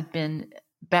Jesus had been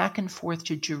back and forth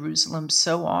to Jerusalem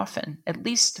so often, at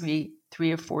least three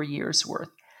or 4 years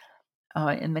worth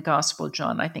in the Gospel of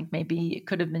John, I think maybe it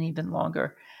could have been even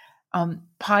longer.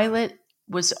 Pilate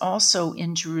was also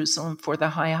in Jerusalem for the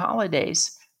high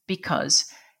holidays because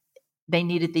they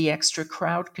needed the extra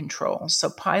crowd control. So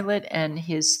Pilate and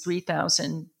his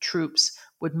 3,000 troops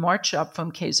would march up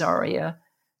from Caesarea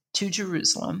to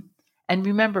Jerusalem. And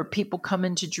remember, people come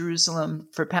into Jerusalem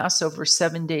for Passover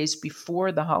 7 days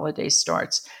before the holiday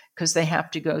starts, because they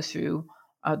have to go through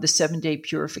the 7-day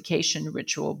purification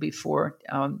ritual before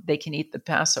they can eat the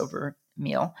Passover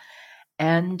meal.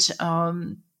 And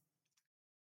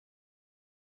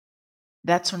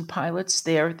that's when Pilate's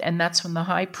there, and that's when the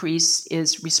high priest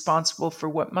is responsible for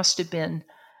what must have been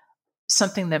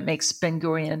something that makes Ben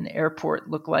Gurion Airport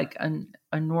look like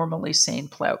a normally sane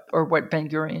place, or what Ben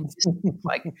Gurion used to look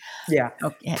like. Yeah,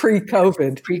 okay.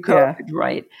 Pre-COVID.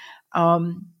 Right.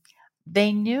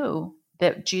 They knew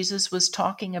that Jesus was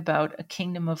talking about a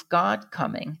kingdom of God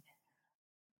coming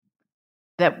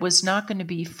that was not going to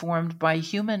be formed by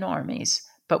human armies,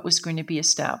 but was going to be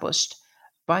established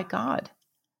by God.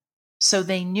 So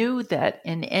they knew that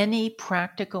in any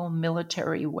practical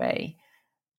military way,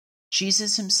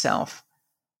 Jesus himself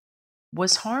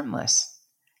was harmless.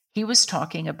 He was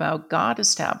talking about God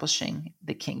establishing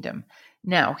the kingdom.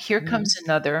 Now, here comes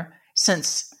another,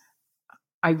 since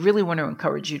I really want to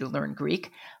encourage you to learn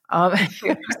Greek,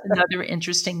 here's another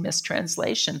interesting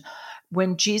mistranslation.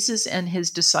 When Jesus and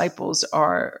his disciples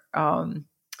are,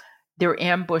 they're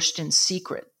ambushed in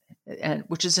secret, and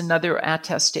which is another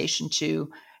attestation to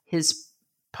his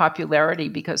popularity,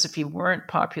 because if he weren't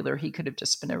popular, he could have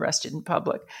just been arrested in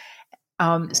public.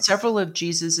 Several of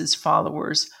Jesus's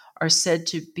followers are said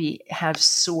to have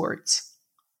swords.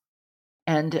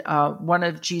 And one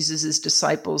of Jesus's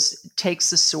disciples takes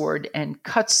the sword and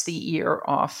cuts the ear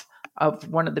off of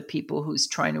one of the people who's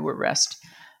trying to arrest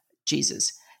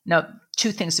Jesus. Now,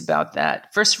 two things about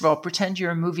that. First of all, pretend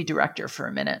you're a movie director for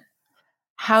a minute.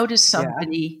 How does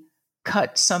somebody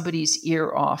cut somebody's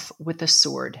ear off with a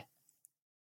sword?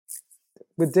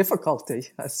 With difficulty.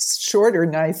 A shorter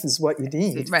knife is what you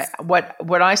need. Right.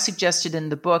 What I suggested in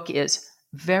the book is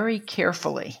very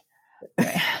carefully.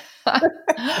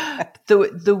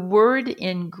 The word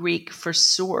in Greek for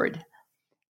sword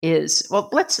is, well,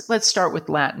 let's start with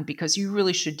Latin, because you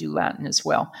really should do Latin as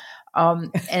well.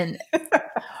 And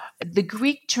the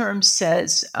Greek term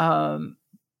says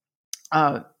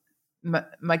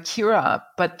machira,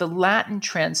 but the Latin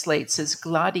translates as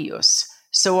gladius.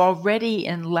 So already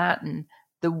in Latin,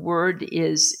 the word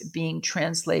is being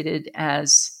translated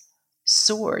as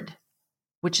sword,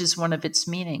 which is one of its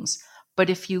meanings. But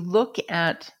if you look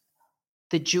at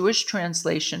the Jewish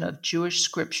translation of Jewish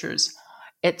scriptures,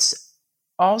 it's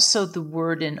also the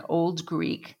word in Old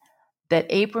Greek that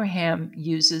Abraham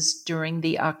uses during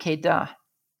the Akedah.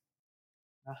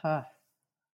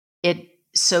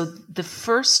 So the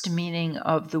first meaning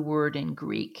of the word in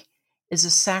Greek is a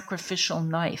sacrificial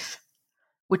knife,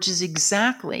 which is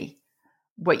exactly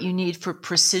what you need for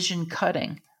precision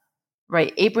cutting,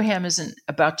 right? Abraham isn't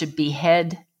about to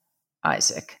behead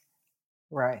Isaac.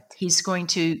 Right. He's going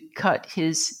to cut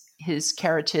his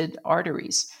carotid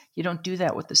arteries. You don't do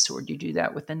that with the sword. You do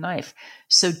that with a knife.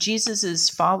 So Jesus's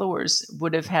followers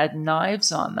would have had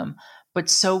knives on them, but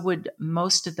so would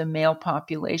most of the male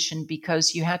population,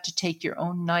 because you had to take your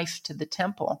own knife to the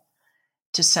temple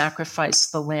to sacrifice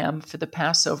the lamb for the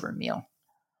Passover meal.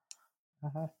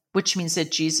 Which means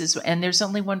that Jesus, and there's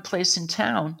only one place in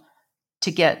town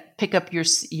to pick up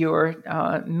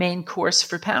your main course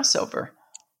for Passover.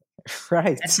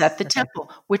 Right. It's at the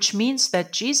temple, which means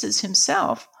that Jesus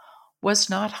himself was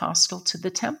not hostile to the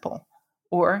temple,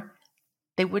 or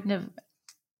they wouldn't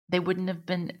have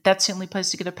been. That's the only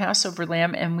place to get a Passover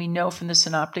lamb, and we know from the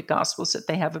Synoptic Gospels that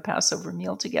they have a Passover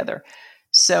meal together.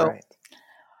 So,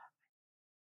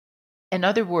 in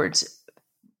other words,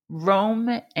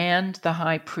 Rome and the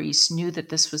high priest knew that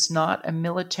this was not a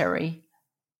military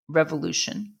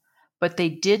revolution, but they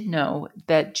did know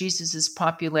that Jesus's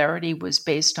popularity was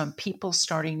based on people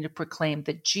starting to proclaim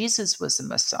that Jesus was the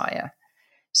Messiah.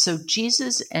 So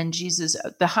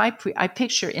the high priest, I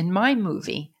picture in my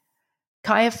movie,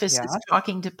 Caiaphas is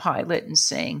talking to Pilate and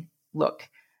saying, look,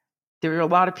 there are a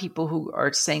lot of people who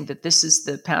are saying that this is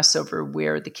the Passover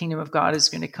where the kingdom of God is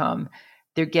going to come.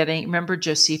 Remember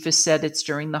Josephus said it's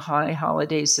during the high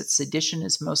holidays that sedition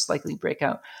is most likely to break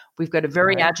out. We've got a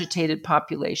very agitated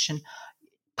population.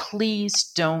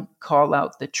 Please don't call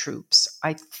out the troops.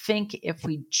 I think if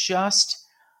we just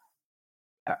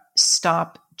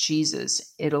stop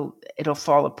Jesus, it'll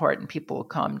fall apart and people will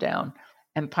calm down.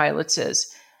 And Pilate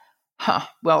says,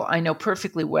 well, I know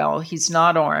perfectly well he's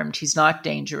not armed, he's not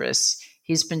dangerous.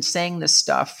 He's been saying this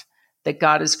stuff that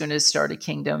God is going to start a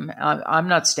kingdom. I'm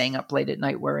not staying up late at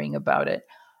night worrying about it.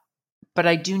 But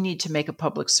I do need to make a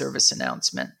public service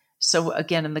announcement. So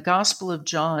again, in the Gospel of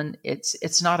John,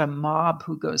 it's not a mob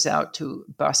who goes out to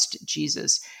bust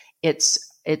Jesus.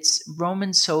 It's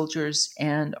Roman soldiers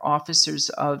and officers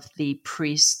of the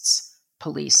priests'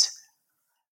 police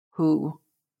who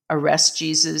arrest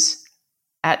Jesus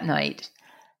at night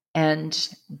And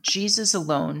Jesus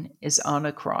alone is on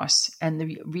a cross. And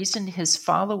the reason his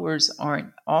followers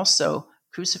aren't also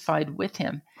crucified with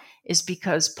him is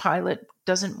because Pilate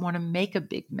doesn't want to make a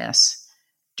big mess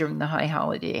during the high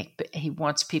holiday, but he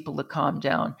wants people to calm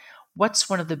down. What's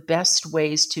one of the best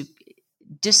ways to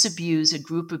disabuse a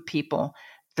group of people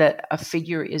that a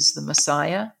figure is the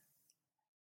Messiah?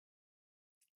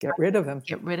 Get rid of him.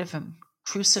 Get rid of him.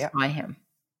 Crucify him.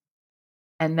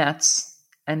 And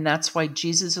that's why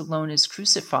Jesus alone is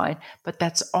crucified, but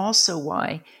that's also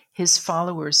why his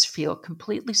followers feel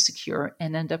completely secure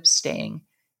and end up staying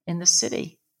in the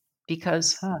city,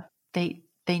 because they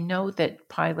know that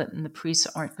Pilate and the priests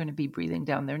aren't going to be breathing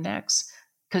down their necks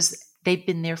because they've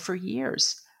been there for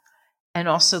years. And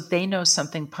also they know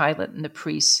something Pilate and the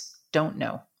priests don't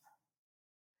know.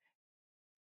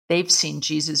 They've seen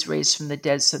Jesus raised from the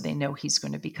dead, so they know he's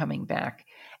going to be coming back.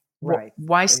 Right.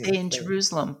 Why stay in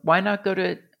Jerusalem? Why not go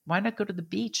to the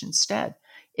beach instead?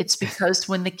 It's because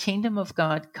when the kingdom of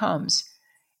God comes,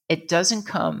 it doesn't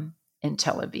come in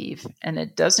Tel Aviv, and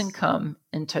it doesn't come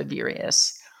in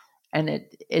Tiberias, and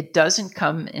it doesn't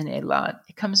come in Eilat.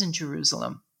 It comes in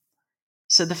Jerusalem.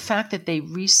 So the fact that they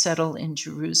resettle in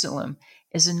Jerusalem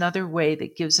is another way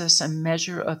that gives us a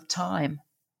measure of time.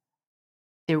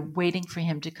 They're waiting for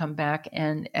him to come back.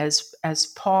 And as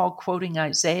Paul, quoting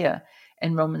Isaiah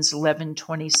in Romans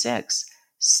 11:26,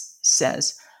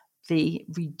 says, the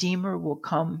Redeemer will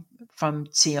come from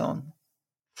Zion,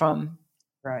 from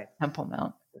Temple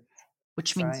Mount,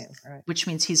 which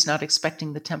means he's not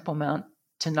expecting the Temple Mount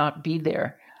to not be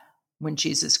there when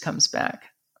Jesus comes back.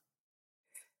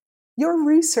 Your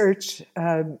research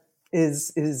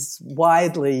is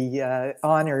widely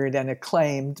honored and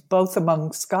acclaimed, both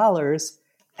among scholars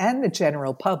and the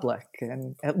general public,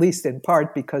 and at least in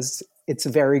part because it's a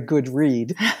very good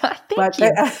read. Thank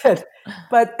you.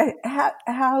 But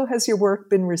how has your work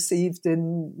been received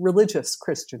in religious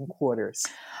Christian quarters?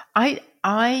 I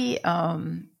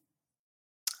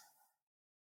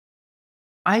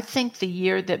think the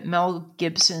year that Mel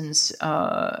Gibson's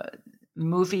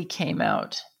movie came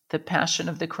out, The Passion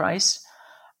of the Christ,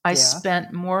 I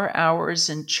spent more hours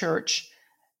in church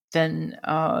than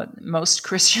most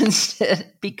Christians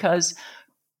did, because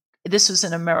this was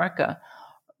in America.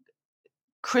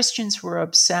 Christians were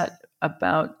upset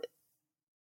about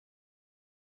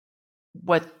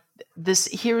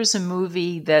here's a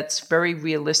movie that's very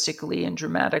realistically and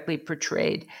dramatically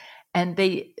portrayed. And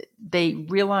they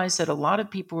realized that a lot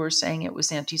of people were saying it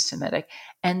was anti-Semitic,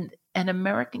 and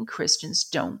American Christians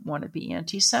don't want to be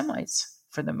anti-Semites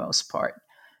for the most part.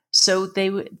 So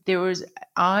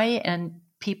I and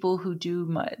people who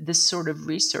do this sort of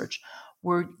research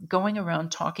were going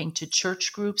around talking to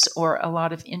church groups or a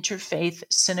lot of interfaith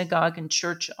synagogue and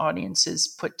church audiences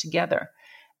put together,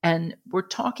 and we're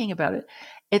talking about it.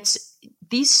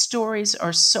 These stories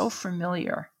are so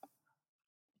familiar.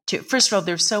 First of all,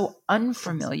 they're so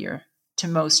unfamiliar to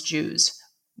most Jews,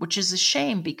 which is a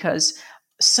shame, because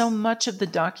so much of the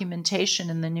documentation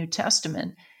in the New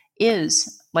Testament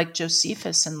is, like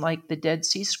Josephus and like the Dead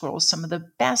Sea Scrolls, some of the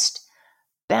best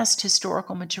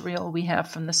historical material we have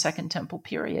from the Second Temple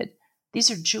period. These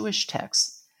are Jewish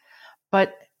texts.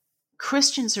 But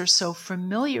Christians are so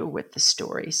familiar with the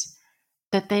stories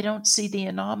that they don't see the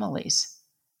anomalies.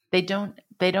 They don't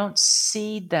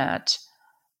see that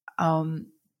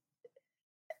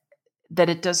that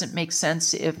it doesn't make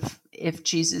sense if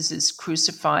Jesus is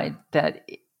crucified, that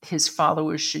his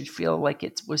followers should feel like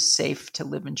it was safe to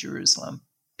live in Jerusalem,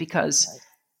 because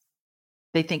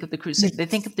they think of they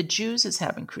think of the Jews as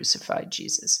having crucified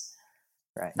Jesus,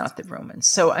 not the Romans.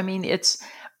 So, I mean,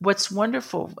 what's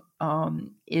wonderful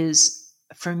is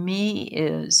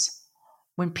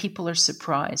when people are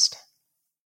surprised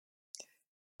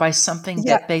by something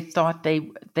that they thought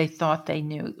they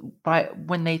knew,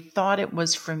 when they thought it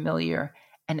was familiar,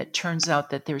 and it turns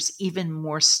out that there's even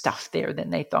more stuff there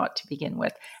than they thought to begin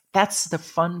with. That's the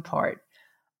fun part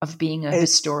of being a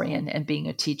historian and being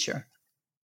a teacher.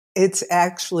 It's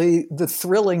actually the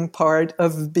thrilling part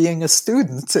of being a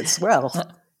student as well.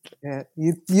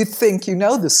 You think you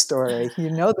know the story,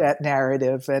 you know that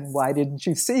narrative, and why didn't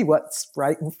you see what's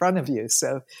right in front of you?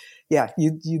 So,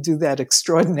 you do that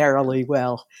extraordinarily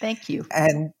well. Thank you.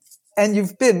 And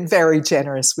you've been very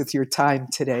generous with your time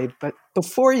today. But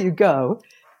before you go,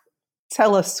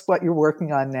 tell us what you're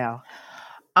working on now.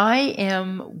 I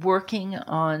am working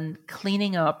on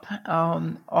cleaning up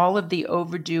all of the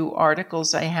overdue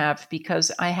articles I have,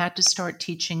 because I had to start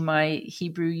teaching my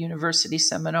Hebrew University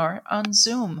seminar on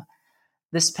Zoom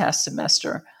this past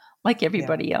semester, like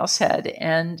everybody else had.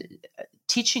 And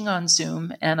teaching on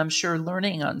Zoom, and I'm sure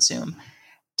learning on Zoom,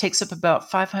 takes up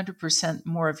about 500%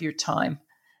 more of your time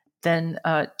than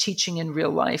teaching in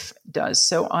real life does.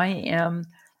 So I'm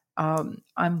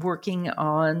working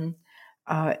on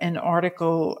an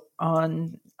article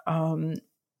on,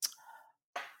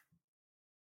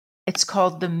 it's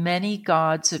called The Many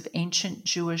Gods of Ancient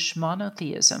Jewish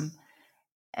Monotheism.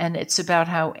 And it's about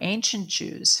how ancient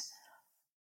Jews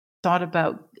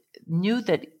knew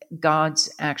that gods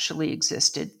actually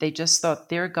existed. They just thought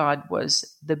their God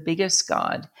was the biggest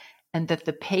God, and that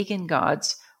the pagan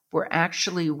gods were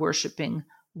actually worshiping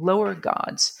lower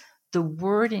gods. The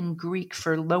word in Greek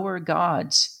for lower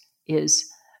gods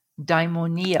is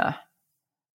daimonia.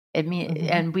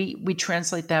 And we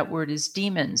translate that word as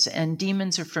demons, and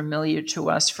demons are familiar to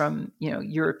us from,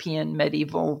 European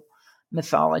medieval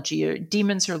mythology. Or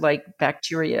demons are like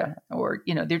bacteria, or,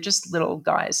 they're just little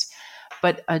guys.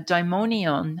 But a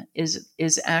daimonion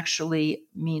is actually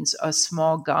means a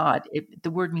small god.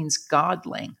 The word means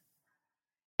godling.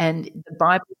 And the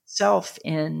Bible itself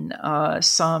in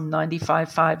Psalm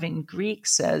 95:5 in Greek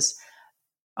says,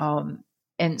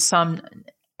 and Psalm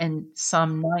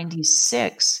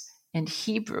 96 in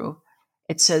Hebrew,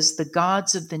 it says the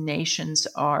gods of the nations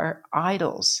are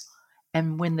idols.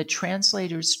 And when the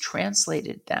translators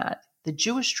translated that, the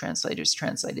Jewish translators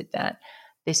translated that,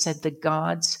 they said the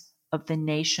gods of the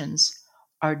nations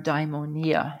are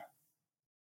daimonia,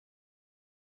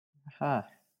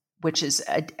 which is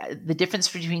the difference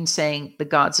between saying the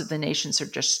gods of the nations are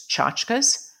just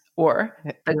tchotchkes or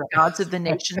the gods of the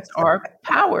nations are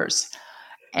powers.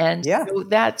 And so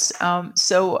that's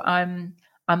so I'm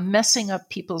messing up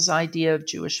people's idea of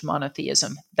Jewish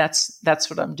monotheism. That's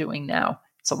what I'm doing now.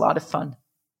 It's a lot of fun.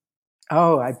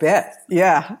 Oh, I bet.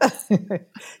 Yeah.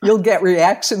 You'll get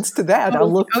reactions to that. I'll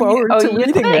look forward to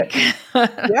reading it.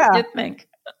 Yeah. You'd think.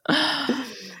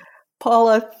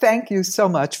 Paula, thank you so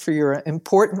much for your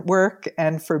important work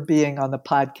and for being on the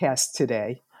podcast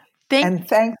today. And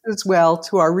thanks as well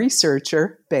to our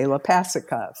researcher, Bela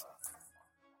Pasikov.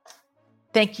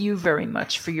 Thank you very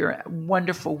much for your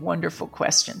wonderful, wonderful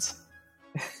questions.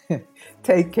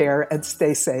 Take care and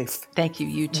stay safe. Thank you.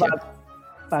 You too.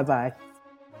 Bye-bye.